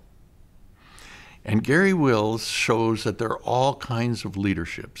battle?" And Gary Wills shows that there are all kinds of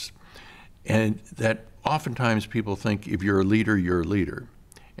leaderships, and that oftentimes people think if you're a leader, you're a leader.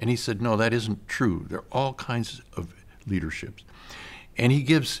 And he said, no, that isn't true. There are all kinds of leaderships. And he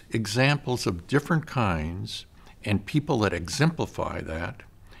gives examples of different kinds and people that exemplify that,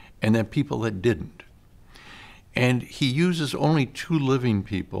 and then people that didn't. And he uses only 2 living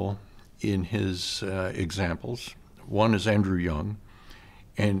people in his examples. One is Andrew Young,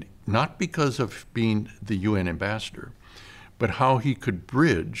 and not because of being the UN ambassador, but how he could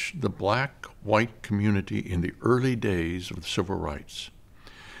bridge the black-white community in the early days of civil rights.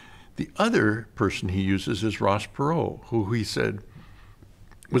 The other person he uses is Ross Perot, who he said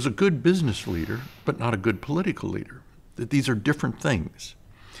was a good business leader, but not a good political leader. That these are different things.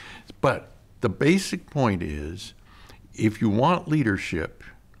 But the basic point is, if you want leadership,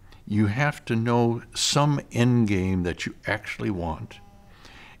 you have to know some end game that you actually want,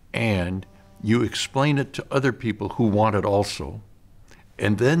 and you explain it to other people who want it also,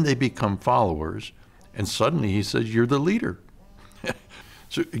 and then they become followers, and suddenly he says, you're the leader.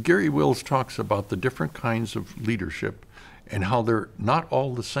 So Gary Wills talks about the different kinds of leadership and how they're not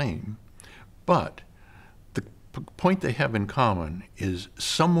all the same, but the point they have in common is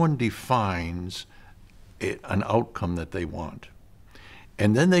someone defines an outcome that they want.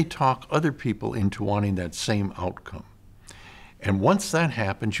 And then they talk other people into wanting that same outcome. And once that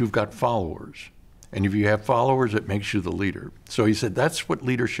happens, you've got followers. And if you have followers, it makes you the leader. So he said that's what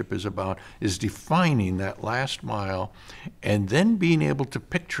leadership is about, is defining that last mile and then being able to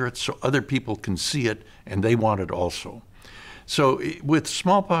picture it so other people can see it and they want it also. So with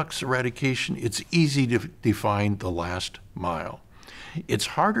smallpox eradication, it's easy to define the last mile. It's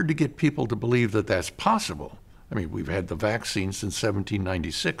harder to get people to believe that that's possible. I mean, we've had the vaccine since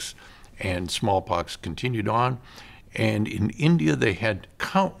 1796, and smallpox continued on. And in India, they had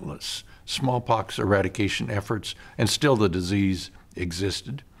countless smallpox eradication efforts, and still the disease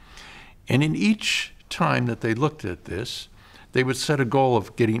existed. And in each time that they looked at this, they would set a goal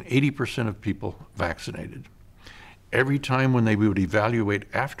of getting 80% of people vaccinated. Every time when they would evaluate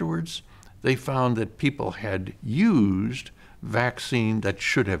afterwards, they found that people had used vaccine that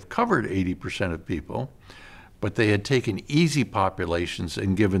should have covered 80% of people, but they had taken easy populations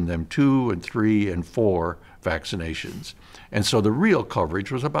and given them 2 and 3 and 4 vaccinations. And so the real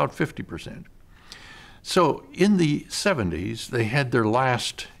coverage was about 50%. So in the 70s, they had their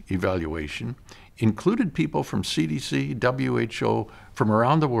last evaluation, included people from CDC, WHO, from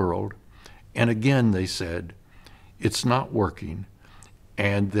around the world, and again they said, it's not working.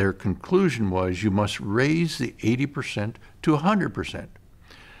 And their conclusion was you must raise the 80% to 100%.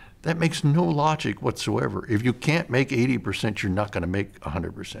 That makes no logic whatsoever. If you can't make 80%, you're not going to make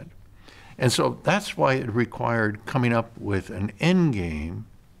 100%. And so that's why it required coming up with an end game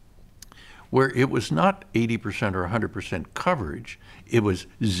where it was not 80% or 100% coverage, it was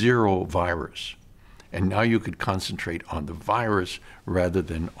 0 virus. And now you could concentrate on the virus rather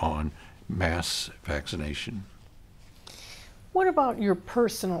than on mass vaccination. What about your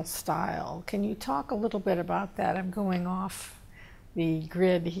personal style? Can you talk a little bit about that? I'm going off the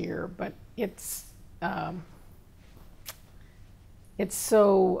grid here, but it's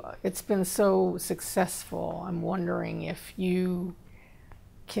been so successful. I'm wondering if you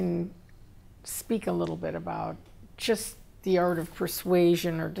can speak a little bit about just the art of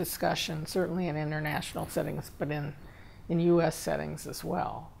persuasion or discussion, certainly in international settings, but in U.S. settings as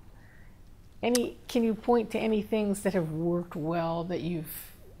well. Can you point to any things that have worked well that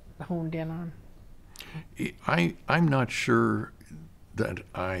you've honed in on? I'm not sure that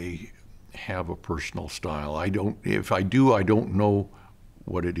I have a personal style. If I do, I don't know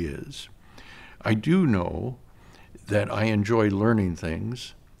what it is. I do know that I enjoy learning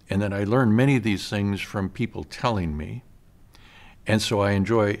things, and that I learn many of these things from people telling me. And so I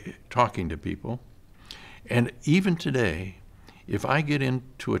enjoy talking to people. And even today, if I get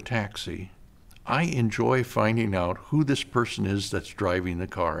into a taxi, I enjoy finding out who this person is that's driving the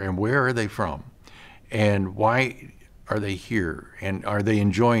car and where are they from. and why are they here, and are they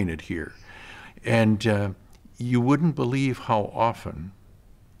enjoying it here? And you wouldn't believe how often,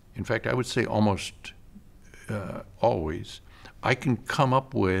 in fact, I would say almost always, I can come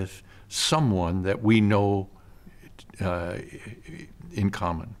up with someone that we know in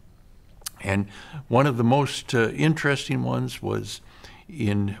common. And one of the most interesting ones was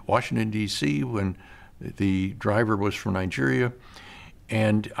in Washington, D.C., when the driver was from Nigeria.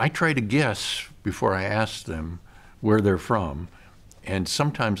 And I try to guess before I ask them where they're from. And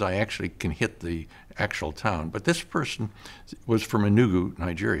sometimes I actually can hit the actual town. But this person was from Enugu,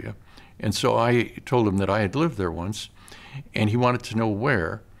 Nigeria. And so I told him that I had lived there once, and he wanted to know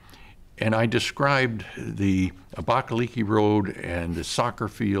where. And I described the Abakaliki Road and the soccer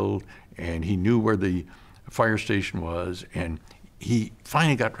field, and he knew where the fire station was, and he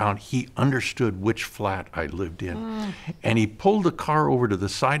finally got around. He understood which flat I lived in. And he pulled the car over to the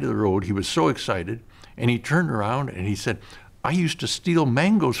side of the road. He was so excited, and he turned around and he said, "I used to steal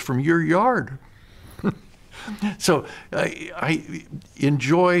mangoes from your yard." So I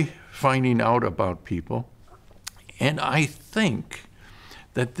enjoy finding out about people, and I think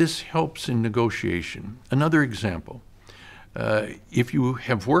that this helps in negotiation. Another example, if you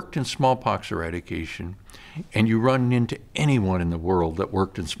have worked in smallpox eradication and you run into anyone in the world that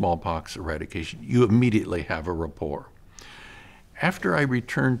worked in smallpox eradication, you immediately have a rapport. After I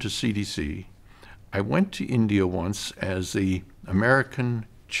returned to CDC, I went to India once as the American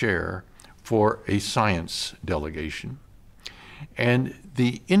chair for a science delegation. And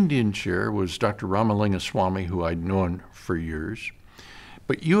the Indian chair was Dr. Ramalingaswamy, who I'd known for years.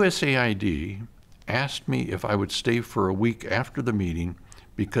 But USAID asked me if I would stay for a week after the meeting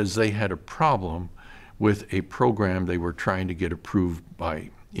because they had a problem with a program they were trying to get approved by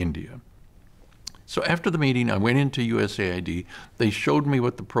India. So after the meeting, I went into USAID. They showed me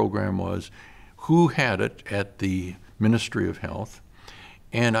what the program was, who had it at the Ministry of Health,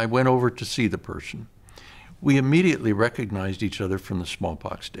 and I went over to see the person. We immediately recognized each other from the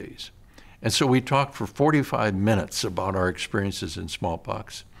smallpox days. And so we talked for 45 minutes about our experiences in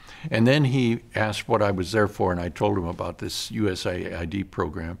smallpox. And then he asked what I was there for, and I told him about this USAID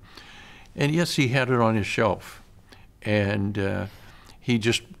program. And yes, he had it on his shelf. And he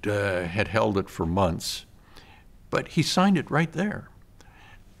just had held it for months. But he signed it right there.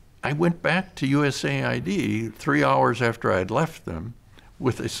 I went back to USAID 3 hours after I had left them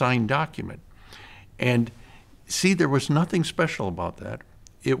with a signed document. And see, there was nothing special about that.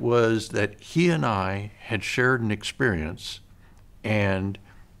 It was that he and I had shared an experience, and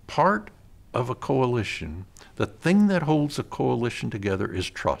part of a coalition, the thing that holds a coalition together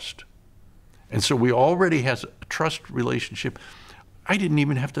is trust. And so we already has a trust relationship. I didn't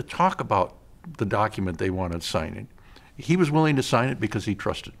even have to talk about the document they wanted signing. He was willing to sign it because he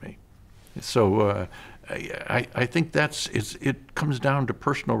trusted me. So I think it comes down to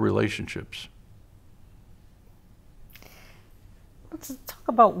personal relationships. Let's talk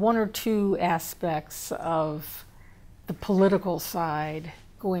about one or two aspects of the political side,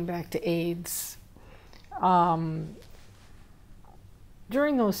 going back to AIDS. During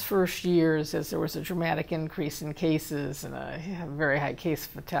those first years, as there was a dramatic increase in cases and a very high case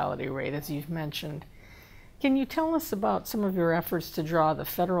fatality rate, as you've mentioned, can you tell us about some of your efforts to draw the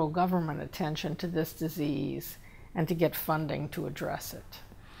federal government attention to this disease and to get funding to address it?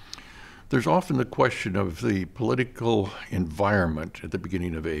 There's often the question of the political environment at the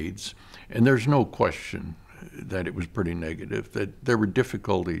beginning of AIDS, and there's no question that it was pretty negative, that there were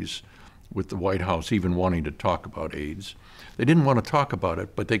difficulties with the White House even wanting to talk about AIDS. They didn't want to talk about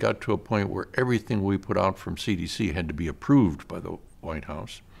it, but they got to a point where everything we put out from CDC had to be approved by the White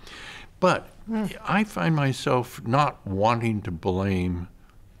House. But I find myself not wanting to blame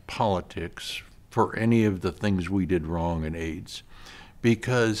politics for any of the things we did wrong in AIDS,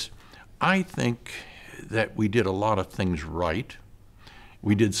 because I think that we did a lot of things right.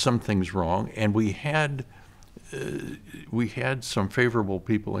 We did some things wrong, and we had some favorable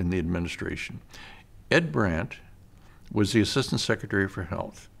people in the administration. Ed Brandt was the Assistant Secretary for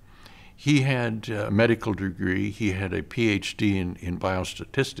Health. He had a medical degree. He had a PhD in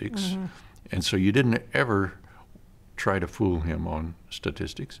biostatistics, and so you didn't ever try to fool him on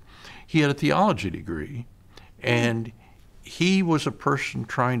statistics. He had a theology degree, and he was a person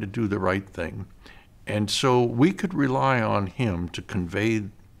trying to do the right thing. And so we could rely on him to convey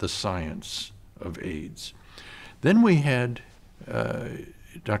the science of AIDS. Then we had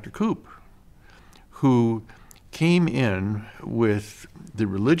Dr. Koop, who came in with the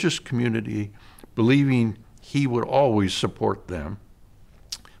religious community believing he would always support them.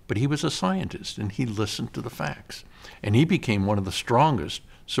 But he was a scientist, and he listened to the facts. And he became one of the strongest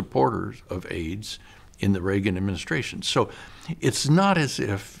supporters of AIDS in the Reagan administration. So it's not as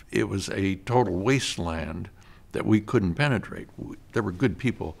if it was a total wasteland that we couldn't penetrate. There were good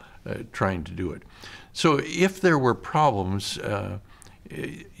people trying to do it. So if there were problems,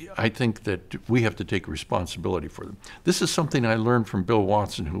 I think that we have to take responsibility for them. This is something I learned from Bill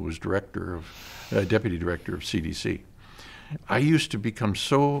Watson, who was deputy director of CDC. I used to become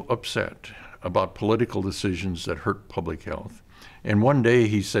so upset about political decisions that hurt public health. And one day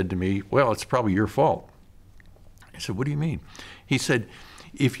he said to me, well, it's probably your fault. I said, what do you mean? He said,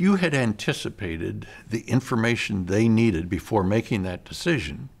 if you had anticipated the information they needed before making that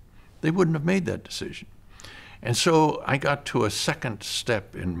decision, they wouldn't have made that decision. And so I got to a second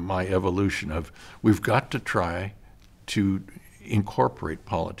step in my evolution of we've got to try to incorporate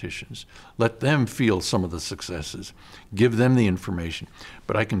politicians, let them feel some of the successes, give them the information.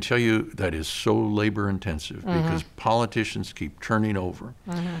 But I can tell you that is so labor intensive because politicians keep turning over.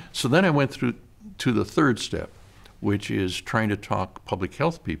 So then I went through to the third step, which is trying to talk public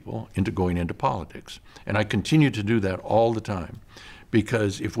health people into going into politics. And I continue to do that all the time.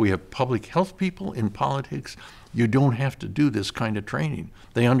 Because if we have public health people in politics, you don't have to do this kind of training.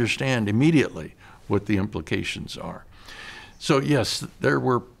 They understand immediately what the implications are. So yes, there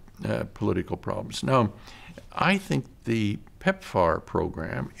were political problems. Now, I think the PEPFAR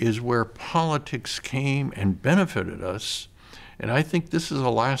program is where politics came and benefited us, and I think this is a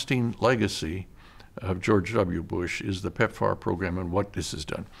lasting legacy of George W. Bush, is the PEPFAR program and what this has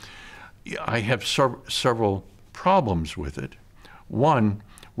done. I have several problems with it. One,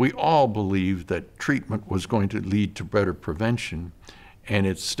 we all believed that treatment was going to lead to better prevention, and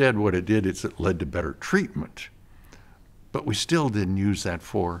instead what it did is it led to better treatment. But we still didn't use that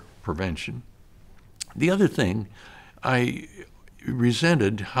for prevention. The other thing, I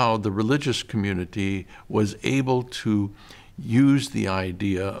resented how the religious community was able to use the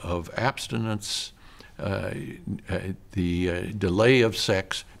idea of abstinence, the delay of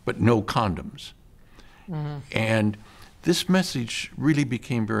sex, but no condoms. And this message really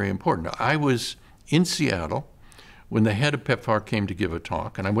became very important. I was in Seattle when the head of PEPFAR came to give a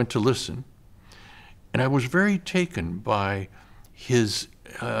talk, and I went to listen. And I was very taken by his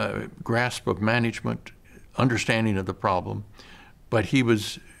grasp of management, understanding of the problem, but he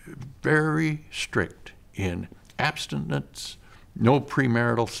was very strict in abstinence, no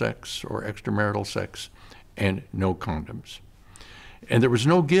premarital sex or extramarital sex, and no condoms. And there was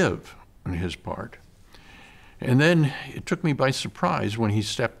no give on his part. And then it took me by surprise when he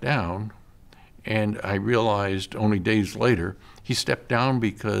stepped down, and I realized only days later he stepped down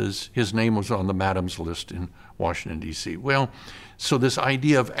because his name was on the Madams list in Washington, D.C. Well, so this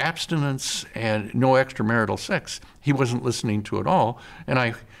idea of abstinence and no extramarital sex, he wasn't listening to at all, and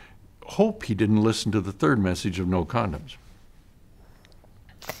I hope he didn't listen to the third message of no condoms.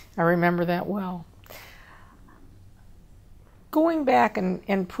 I remember that well. Going back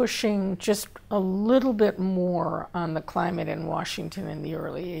and pushing just a little bit more on the climate in Washington in the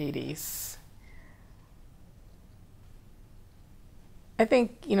early 80s, I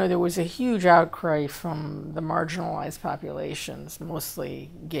think, there was a huge outcry from the marginalized populations, mostly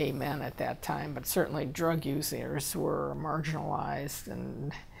gay men at that time, but certainly drug users were marginalized.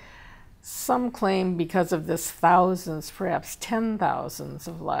 And some claim because of this thousands, perhaps 10,000s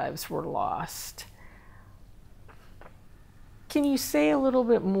of lives were lost. Can you say a little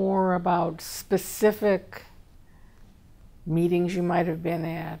bit more about specific meetings you might have been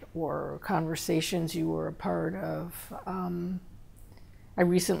at or conversations you were a part of? I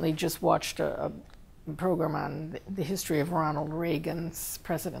recently just watched a program on the history of Ronald Reagan's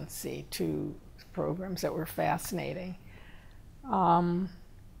presidency, 2 programs that were fascinating. Can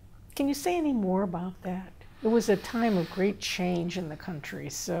you say any more about that? It was a time of great change in the country,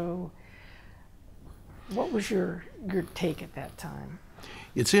 so what was your take at that time?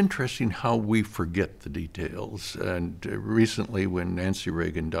 It's interesting how we forget the details. And recently when Nancy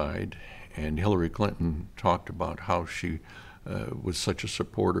Reagan died and Hillary Clinton talked about how she was such a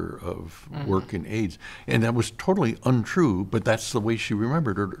supporter of work in AIDS, and that was totally untrue, but that's the way she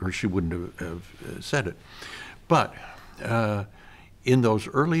remembered it, or she wouldn't have said it. But in those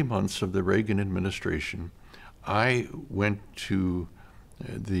early months of the Reagan administration, I went to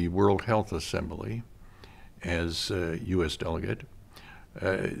the World Health Assembly as a U.S. delegate.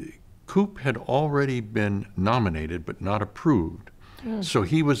 Coop had already been nominated but not approved. So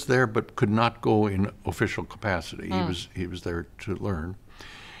he was there but could not go in official capacity. He was there to learn.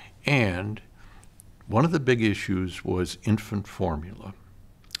 And one of the big issues was infant formula.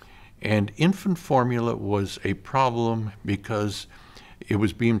 And infant formula was a problem because it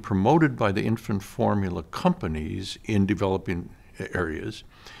was being promoted by the infant formula companies in developing areas.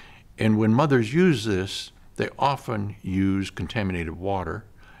 And when mothers use this, they often use contaminated water.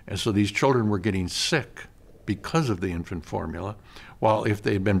 And so these children were getting sick because of the infant formula, while if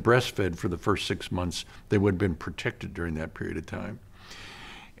they had been breastfed for the first 6 months, they would have been protected during that period of time.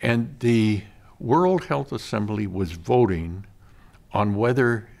 And the World Health Assembly was voting on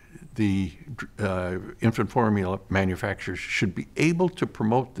whether the infant formula manufacturers should be able to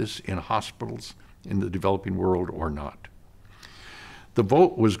promote this in hospitals in the developing world or not. The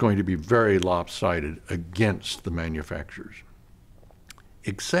vote was going to be very lopsided against the manufacturers,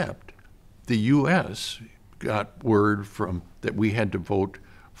 except the U.S. got word from that we had to vote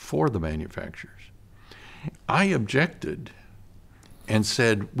for the manufacturers. I objected and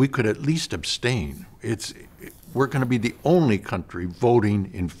said we could at least abstain. We're going to be the only country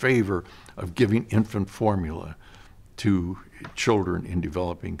voting in favor of giving infant formula to children in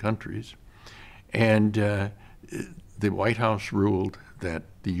developing countries. And the White House ruled that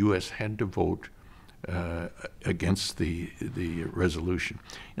the U.S. had to vote against the resolution.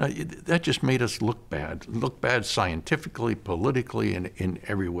 That just made us look bad scientifically, politically, and in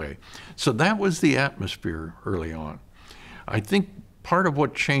every way. So that was the atmosphere early on. I think part of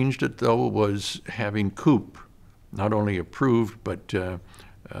what changed it, though, was having Coop not only approved, but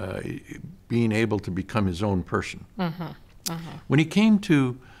being able to become his own person. Mm-hmm. Mm-hmm. When he came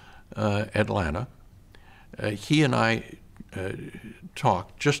to Atlanta, he and I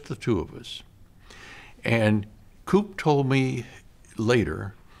talked, just the two of us. And Coop told me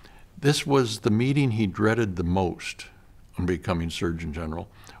later this was the meeting he dreaded the most on becoming Surgeon General,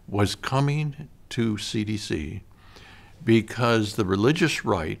 was coming to CDC because the religious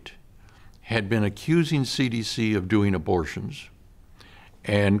right had been accusing CDC of doing abortions,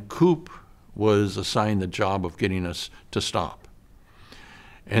 and Coop was assigned the job of getting us to stop.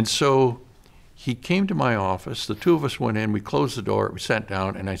 And so he came to my office, the two of us went in, we closed the door, we sat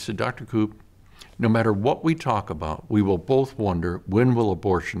down, and I said, Dr. Coop, no matter what we talk about, we will both wonder, when will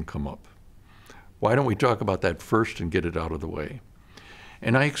abortion come up? Why don't we talk about that first and get it out of the way?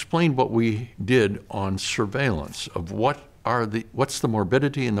 And I explained what we did on surveillance of what's the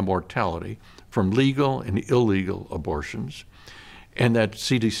morbidity and the mortality from legal and illegal abortions, and that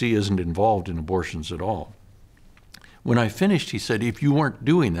CDC isn't involved in abortions at all. When I finished, he said, if you weren't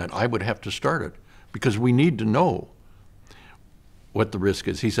doing that, I would have to start it because we need to know what the risk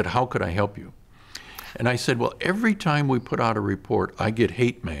is. He said, how could I help you? And I said, well, every time we put out a report, I get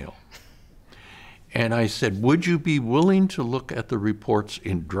hate mail. And I said, would you be willing to look at the reports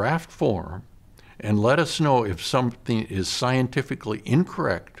in draft form and let us know if something is scientifically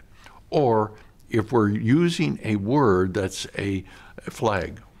incorrect or if we're using a word that's a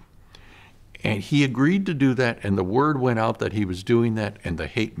flag? And he agreed to do that, and the word went out that he was doing that, and the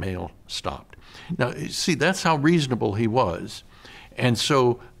hate mail stopped. Now, see, that's how reasonable he was. And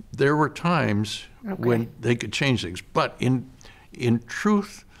so there were times when they could change things. But in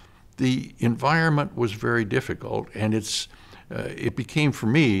truth, the environment was very difficult, and it became, for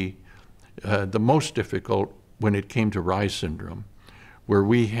me, the most difficult when it came to Reye syndrome, where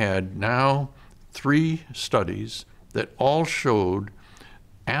we had now 3 studies that all showed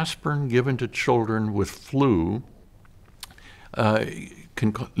aspirin given to children with flu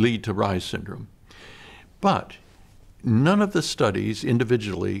can lead to Reye syndrome. But none of the studies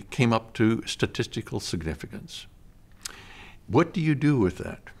individually came up to statistical significance. What do you do with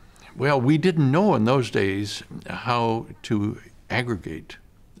that? Well, we didn't know in those days how to aggregate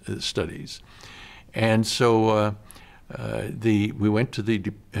studies. And so we went to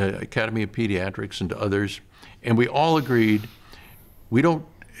the Academy of Pediatrics and to others, and we all agreed we don't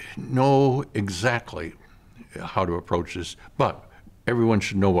know exactly how to approach this, but everyone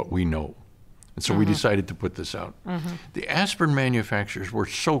should know what we know. And so we decided to put this out. The aspirin manufacturers were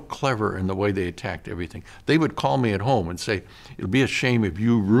so clever in the way they attacked everything. They would call me at home and say, it'll be a shame if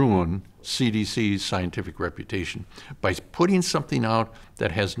you ruin CDC's scientific reputation by putting something out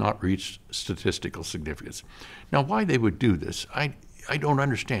that has not reached statistical significance. Now, why they would do this, I don't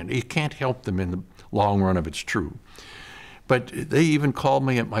understand. You can't help them in the long run if it's true. But they even called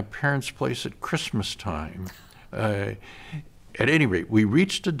me at my parents' place at Christmas time. At any rate, we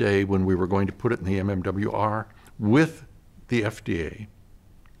reached a day when we were going to put it in the MMWR with the FDA.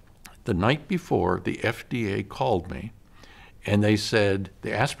 The night before, the FDA called me, and they said,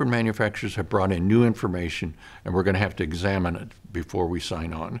 the aspirin manufacturers have brought in new information, and we're going to have to examine it before we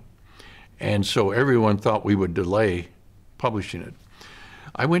sign on. And so everyone thought we would delay publishing it.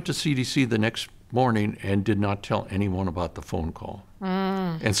 I went to CDC the next morning and did not tell anyone about the phone call.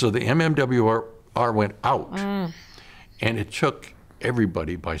 And so the MMWR went out. And it took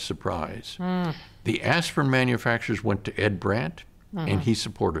everybody by surprise. The aspirin manufacturers went to Ed Brandt. and he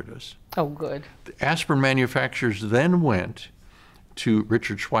supported us. Oh, good. The aspirin manufacturers then went to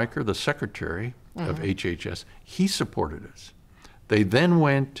Richard Schweiker, the secretary of HHS. He supported us. They then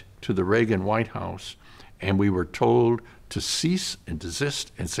went to the Reagan White House, and we were told to cease and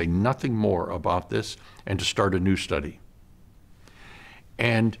desist and say nothing more about this and to start a new study.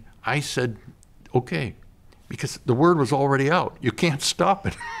 And I said, okay, because the word was already out. You can't stop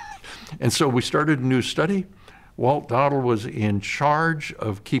it. And so we started a new study. Walt Dowdle was in charge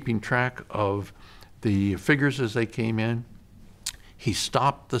of keeping track of the figures as they came in. He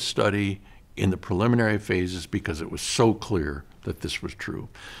stopped the study in the preliminary phases because it was so clear that this was true.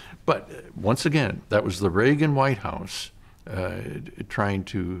 But once again, that was the Reagan White House trying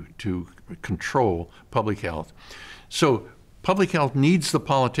to control public health. So public health needs the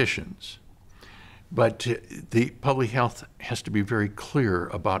politicians, but the public health has to be very clear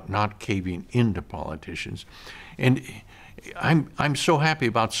about not caving into politicians. And I'm so happy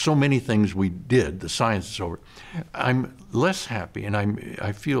about so many things we did. The science is over. I'm less happy, and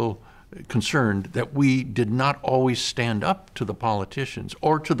I feel concerned that we did not always stand up to the politicians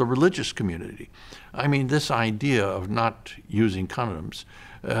or to the religious community. I mean, this idea of not using condoms,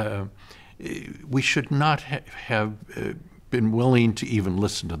 we should not have been willing to even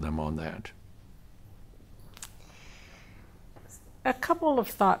listen to them on that. A couple of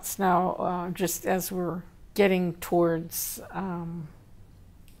thoughts now, just as we're getting towards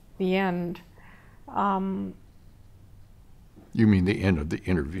the end. You mean the end of the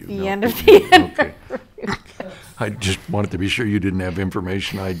interview? The end of the interview. Okay. I just wanted to be sure you didn't have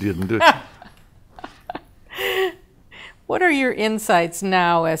information I didn't do. What are your insights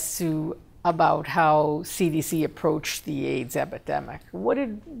now as to about how CDC approached the AIDS epidemic? What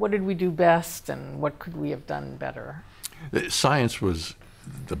did we do best, and what could we have done better? Science was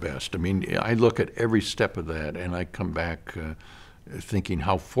the best. I mean, I look at every step of that, and I come back thinking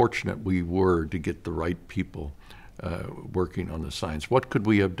how fortunate we were to get the right people working on the science. What could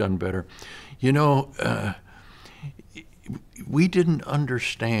we have done better? You know, we didn't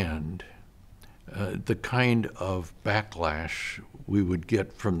understand the kind of backlash we would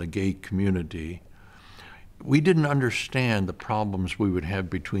get from the gay community. We didn't understand the problems we would have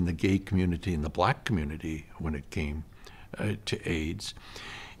between the gay community and the black community when it came to AIDS.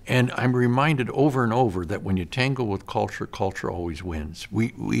 And I'm reminded over and over that when you tangle with culture, culture always wins.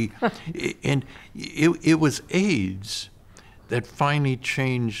 And it was AIDS that finally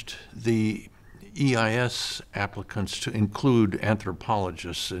changed the EIS applicants to include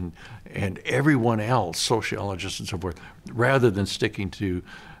anthropologists and everyone else, sociologists and so forth, rather than sticking to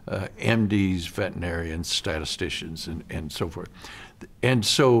MDs, veterinarians, statisticians, and so forth. And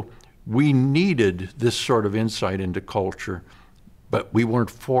so we needed this sort of insight into culture, but we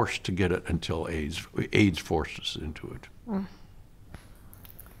weren't forced to get it until AIDS. AIDS forced us into it.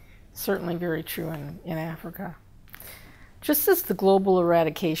 Certainly very true in Africa. Just as the global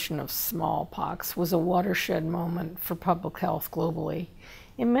eradication of smallpox was a watershed moment for public health globally,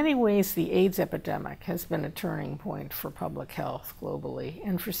 in many ways the AIDS epidemic has been a turning point for public health globally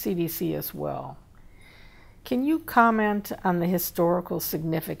and for CDC as well. Can you comment on the historical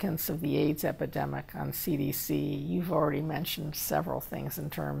significance of the AIDS epidemic on CDC? You've already mentioned several things in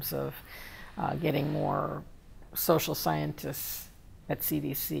terms of getting more social scientists at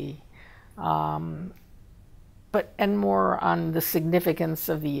CDC, and more on the significance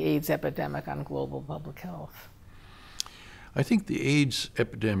of the AIDS epidemic on global public health. I think the AIDS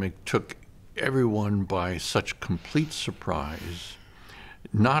epidemic took everyone by such complete surprise,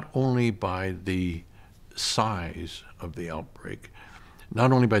 not only by the size of the outbreak,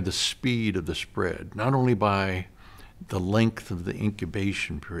 not only by the speed of the spread, not only by the length of the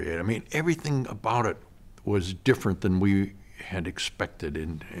incubation period. I mean, everything about it was different than we had expected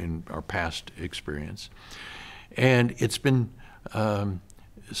in our past experience. And it's been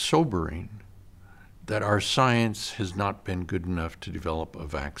sobering that our science has not been good enough to develop a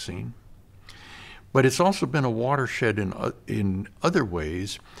vaccine. But it's also been a watershed in other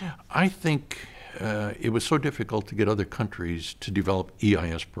ways. I think it was so difficult to get other countries to develop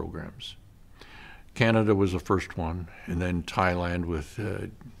EIS programs. Canada was the first one, and then Thailand with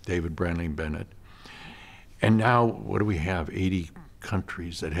David Branling Bennett. And now, what do we have? 80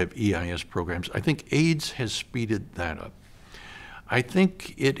 countries that have EIS programs. I think AIDS has speeded that up. I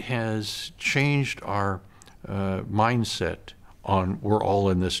think it has changed our mindset on we're all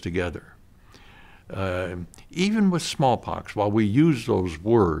in this together. Even with smallpox, while we use those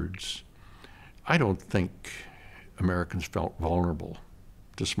words, I don't think Americans felt vulnerable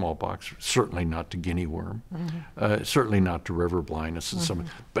to smallpox, certainly not to guinea worm, certainly not to river blindness and some,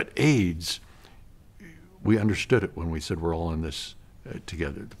 but AIDS, we understood it when we said we're all in this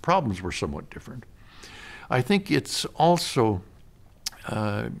together. The problems were somewhat different. I think it's also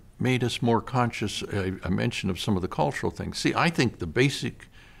made us more conscious. I mentioned of some of the cultural things. See, I think the basic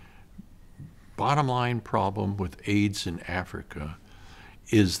bottom line problem with AIDS in Africa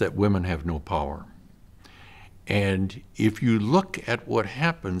is that women have no power. And if you look at what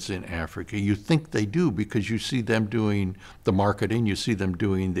happens in Africa, you think they do because you see them doing the marketing, you see them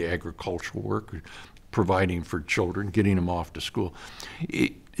doing the agricultural work, providing for children, getting them off to school.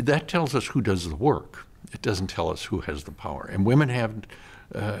 That tells us who does the work. It doesn't tell us who has the power. And women have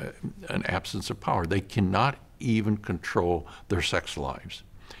an absence of power. They cannot even control their sex lives.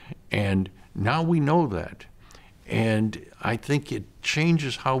 And now we know that. And I think it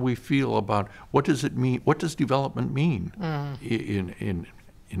changes how we feel about what does it mean, what does development mean in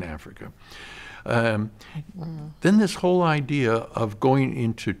Africa. Then this whole idea of going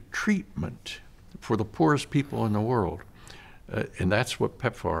into treatment for the poorest people in the world, and that's what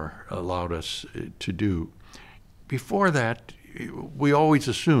PEPFAR allowed us to do. Before that, we always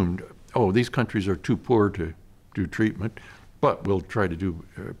assumed, oh, these countries are too poor to do treatment, but we'll try to do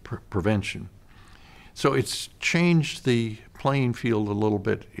prevention. So it's changed the playing field a little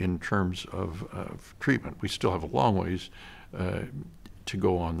bit in terms of treatment. We still have a long ways to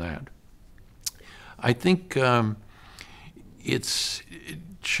go on that. I think it's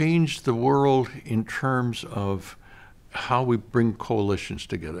changed the world in terms of how we bring coalitions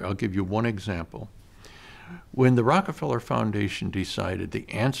together. I'll give you one example. When the Rockefeller Foundation decided the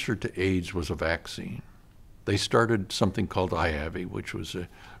answer to AIDS was a vaccine, they started something called IAVI, which was a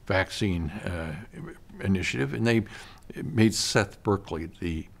vaccine initiative, and they made Seth Berkley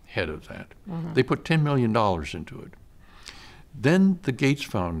the head of that. They put $10 million into it. Then the Gates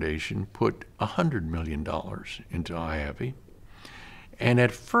Foundation put $100 million into IAVI. And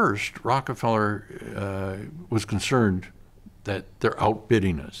at first, Rockefeller was concerned that they're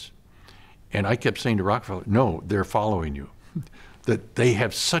outbidding us. And I kept saying to Rockefeller, no, they're following you. That you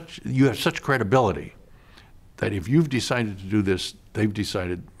have such credibility that if you've decided to do this, they've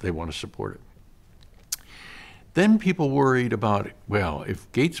decided they want to support it. Then people worried about, well,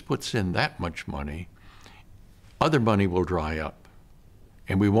 if Gates puts in that much money, other money will dry up.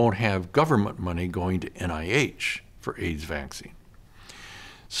 And we won't have government money going to NIH for AIDS vaccine.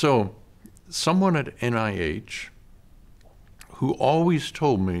 So someone at NIH who always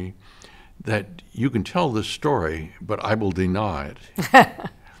told me that you can tell this story, but I will deny it.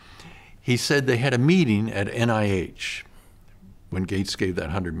 He said they had a meeting at NIH when Gates gave that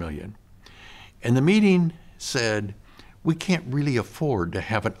 $100 million. And the meeting said, we can't really afford to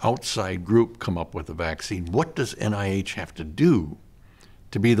have an outside group come up with a vaccine. What does NIH have to do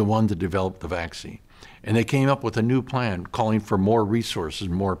to be the one to develop the vaccine? And they came up with a new plan calling for more resources,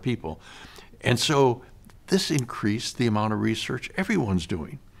 more people. And so this increased the amount of research everyone's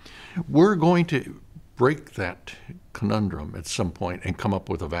doing. We're going to break that conundrum at some point and come up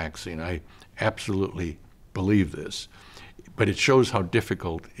with a vaccine. I absolutely believe this, but it shows how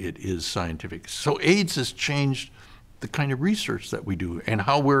difficult it is scientific. So AIDS has changed the kind of research that we do and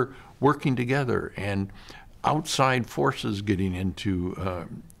how we're working together and outside forces getting into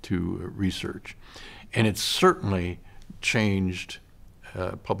to research. And it's certainly changed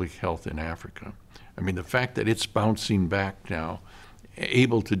public health in Africa. I mean, the fact that it's bouncing back now,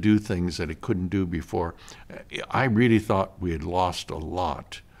 able to do things that it couldn't do before, I really thought we had lost a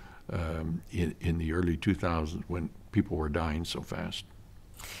lot in the early 2000s when people were dying so fast.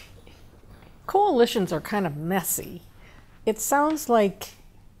 Coalitions are kind of messy. It sounds like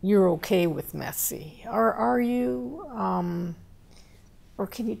you're okay with messy. Are you? Or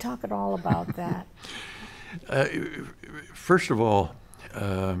can you talk at all about that? First of all,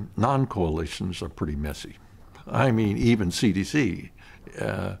 non-coalitions are pretty messy. I mean, even CDC,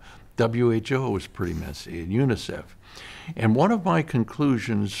 WHO is pretty messy, and UNICEF. And one of my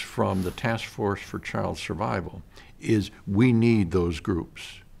conclusions from the Task Force for Child Survival is we need those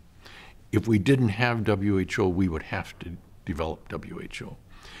groups. If we didn't have WHO, we would have to develop WHO.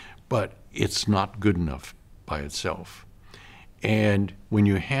 But it's not good enough by itself. And when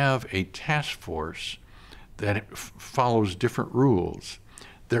you have a task force that follows different rules,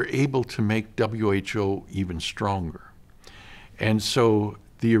 they're able to make WHO even stronger. And so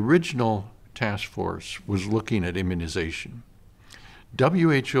the original task force was looking at immunization.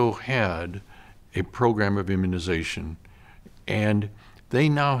 WHO had a program of immunization, and they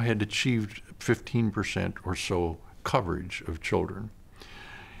now had achieved 15% or so coverage of children.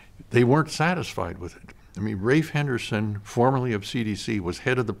 They weren't satisfied with it. I mean, Rafe Henderson, formerly of CDC, was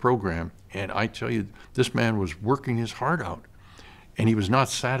head of the program, and I tell you, this man was working his heart out. And he was not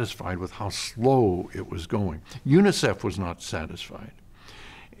satisfied with how slow it was going. UNICEF was not satisfied.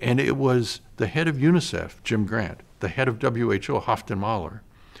 And it was the head of UNICEF, Jim Grant, the head of WHO, Houghton Mahler,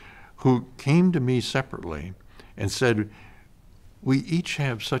 who came to me separately and said, we each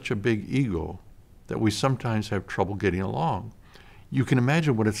have such a big ego that we sometimes have trouble getting along. You can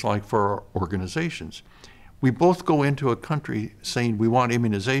imagine what it's like for our organizations. We both go into a country saying we want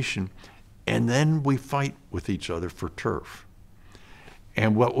immunization, and then we fight with each other for turf.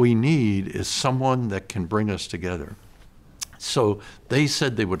 And what we need is someone that can bring us together. So they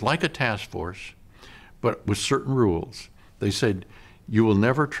said they would like a task force, but with certain rules. They said, you will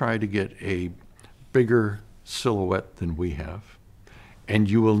never try to get a bigger silhouette than we have, and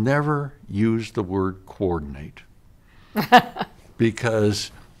you will never use the word coordinate,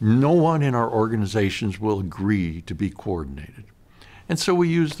 because no one in our organizations will agree to be coordinated. And so we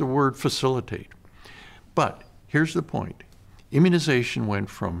use the word facilitate. But here's the point. Immunization went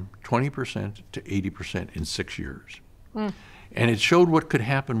from 20% to 80% in 6 years. Mm. And it showed what could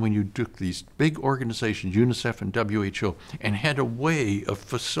happen when you took these big organizations, UNICEF and WHO, and had a way of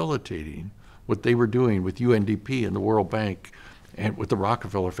facilitating what they were doing with UNDP and the World Bank and with the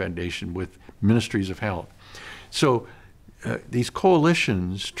Rockefeller Foundation, with ministries of health. So these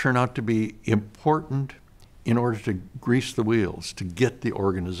coalitions turn out to be important in order to grease the wheels, to get the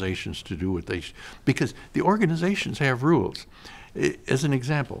organizations to do what they because the organizations have rules. As an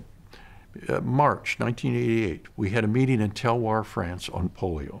example, March 1988, we had a meeting in Telloir, France on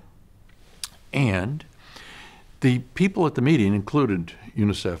polio. And the people at the meeting included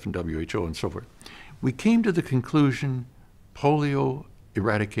UNICEF and WHO and so forth. We came to the conclusion polio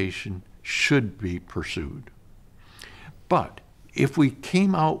eradication should be pursued. But if we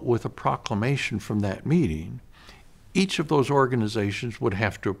came out with a proclamation from that meeting, each of those organizations would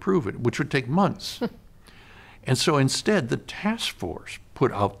have to approve it, which would take months. And so instead, the task force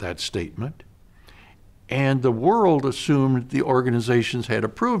put out that statement, and the world assumed the organizations had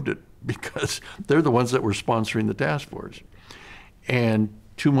approved it because they're the ones that were sponsoring the task force. And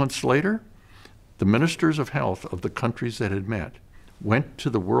 2 months later, the ministers of health of the countries that had met went to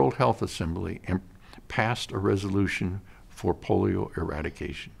the World Health Assembly and passed a resolution for polio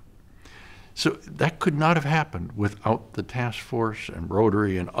eradication. So that could not have happened without the task force and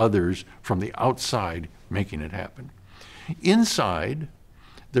Rotary and others from the outside making it happen. Inside,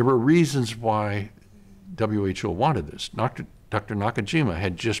 there were reasons why WHO wanted this. Dr. Nakajima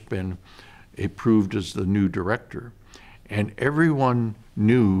had just been approved as the new director, and everyone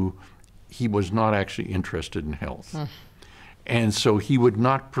knew he was not actually interested in health. And so he would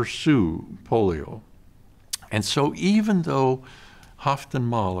not pursue polio. And so even though Houghton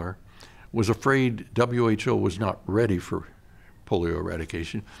Mahler was afraid WHO was not ready for polio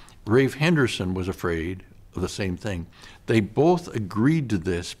eradication, Rafe Henderson was afraid of the same thing. They both agreed to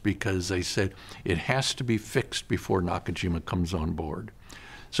this because they said it has to be fixed before Nakajima comes on board.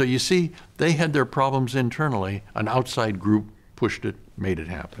 So you see, they had their problems internally. An outside group pushed it, made it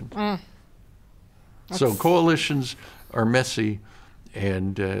happen. So coalitions are messy,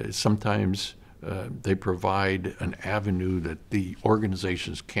 and sometimes they provide an avenue that the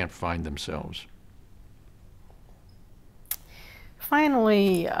organizations can't find themselves.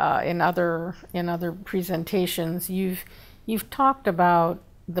 Finally, in other presentations, you've talked about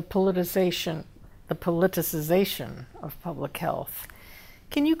the politicization of public health.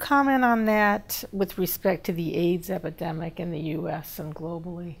 Can you comment on that with respect to the AIDS epidemic in the U.S. and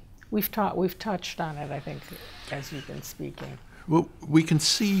globally? We've touched on it, I think, as you've been speaking. Well, we can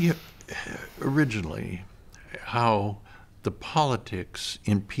see originally how the politics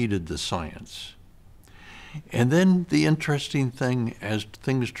impeded the science. And then the interesting thing, as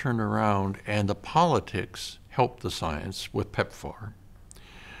things turn around and the politics help the science with PEPFAR,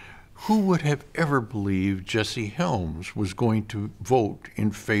 who would have ever believed Jesse Helms was going to vote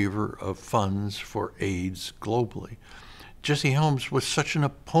in favor of funds for AIDS globally? Jesse Helms was such an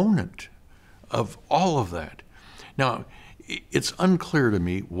opponent of all of that. Now, it's unclear to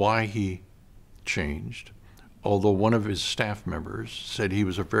me why he changed, although one of his staff members said he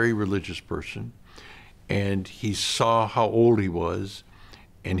was a very religious person, and he saw how old he was,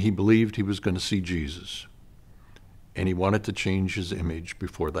 and he believed he was going to see Jesus. And he wanted to change his image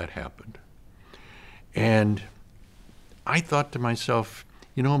before that happened. And I thought to myself,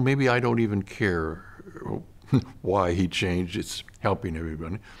 you know, maybe I don't even care why he changed. It's helping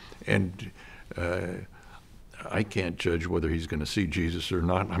everybody. And I can't judge whether he's going to see Jesus or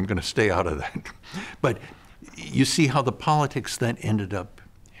not. I'm going to stay out of that. But you see how the politics then ended up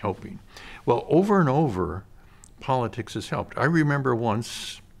helping. Well, over and over, politics has helped. I remember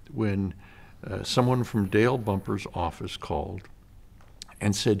once when someone from Dale Bumper's office called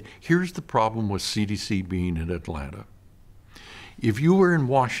and said, here's the problem with CDC being in Atlanta. If you were in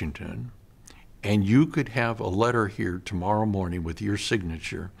Washington and you could have a letter here tomorrow morning with your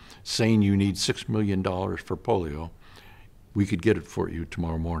signature saying you need $6 million for polio, we could get it for you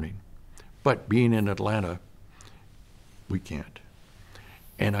tomorrow morning. But being in Atlanta, we can't.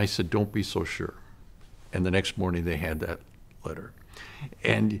 And I said, don't be so sure. And the next morning they had that letter.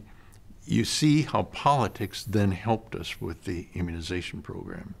 And you see how politics then helped us with the immunization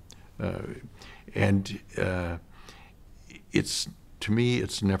program. It's, to me,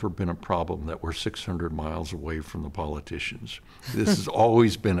 it's never been a problem that we're 600 miles away from the politicians. This has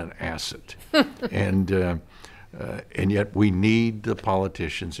always been an asset. And yet we need the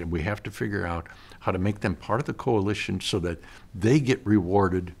politicians, and we have to figure out how to make them part of the coalition so that they get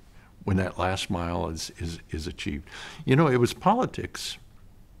rewarded when that last mile is achieved. You know, it was politics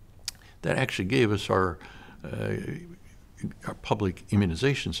that actually gave us our public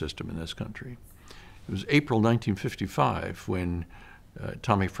immunization system in this country. It was April 1955 when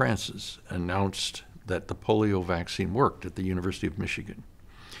Tommy Francis announced that the polio vaccine worked at the University of Michigan.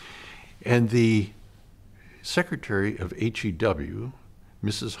 And the secretary of HEW,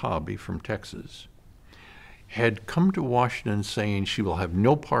 Mrs. Hobby from Texas, had come to Washington saying she will have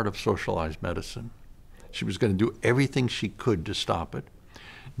no part of socialized medicine. She was going to do everything she could to stop it.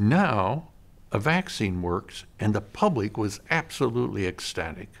 Now, a vaccine works, and the public was absolutely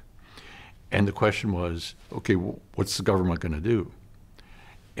ecstatic. And the question was, okay, what's the government going to do?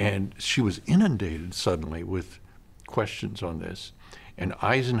 And she was inundated suddenly with questions on this. And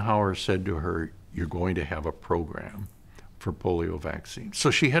Eisenhower said to her, you're going to have a program for polio vaccine. So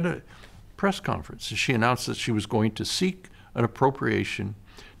she had a press conference, and she announced that she was going to seek an appropriation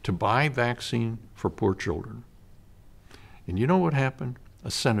to buy vaccine for poor children. And you know what happened? A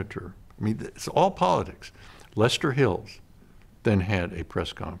senator, I mean, it's all politics, Lester Hills, then had a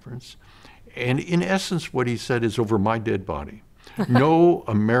press conference. And in essence, what he said is, over my dead body, no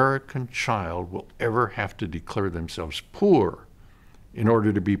American child will ever have to declare themselves poor in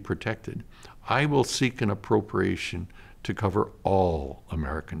order to be protected. I will seek an appropriation to cover all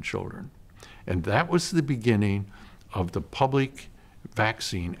American children. And that was the beginning of the Public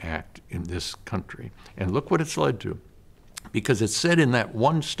Vaccine Act in this country. And look what it's led to. Because it said in that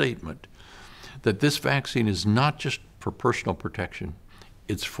one statement that this vaccine is not just for personal protection,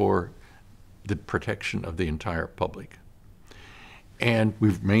 it's for the protection of the entire public. And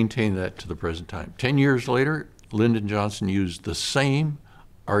we've maintained that to the present time. 10 years later, Lyndon Johnson used the same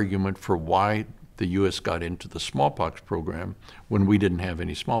argument for why the U.S. got into the smallpox program when we didn't have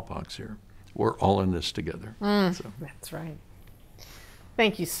any smallpox here. We're all in this together. So. That's right.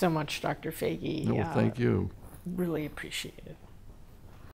 Thank you so much, Dr. Foege. No, thank you. Really appreciate it.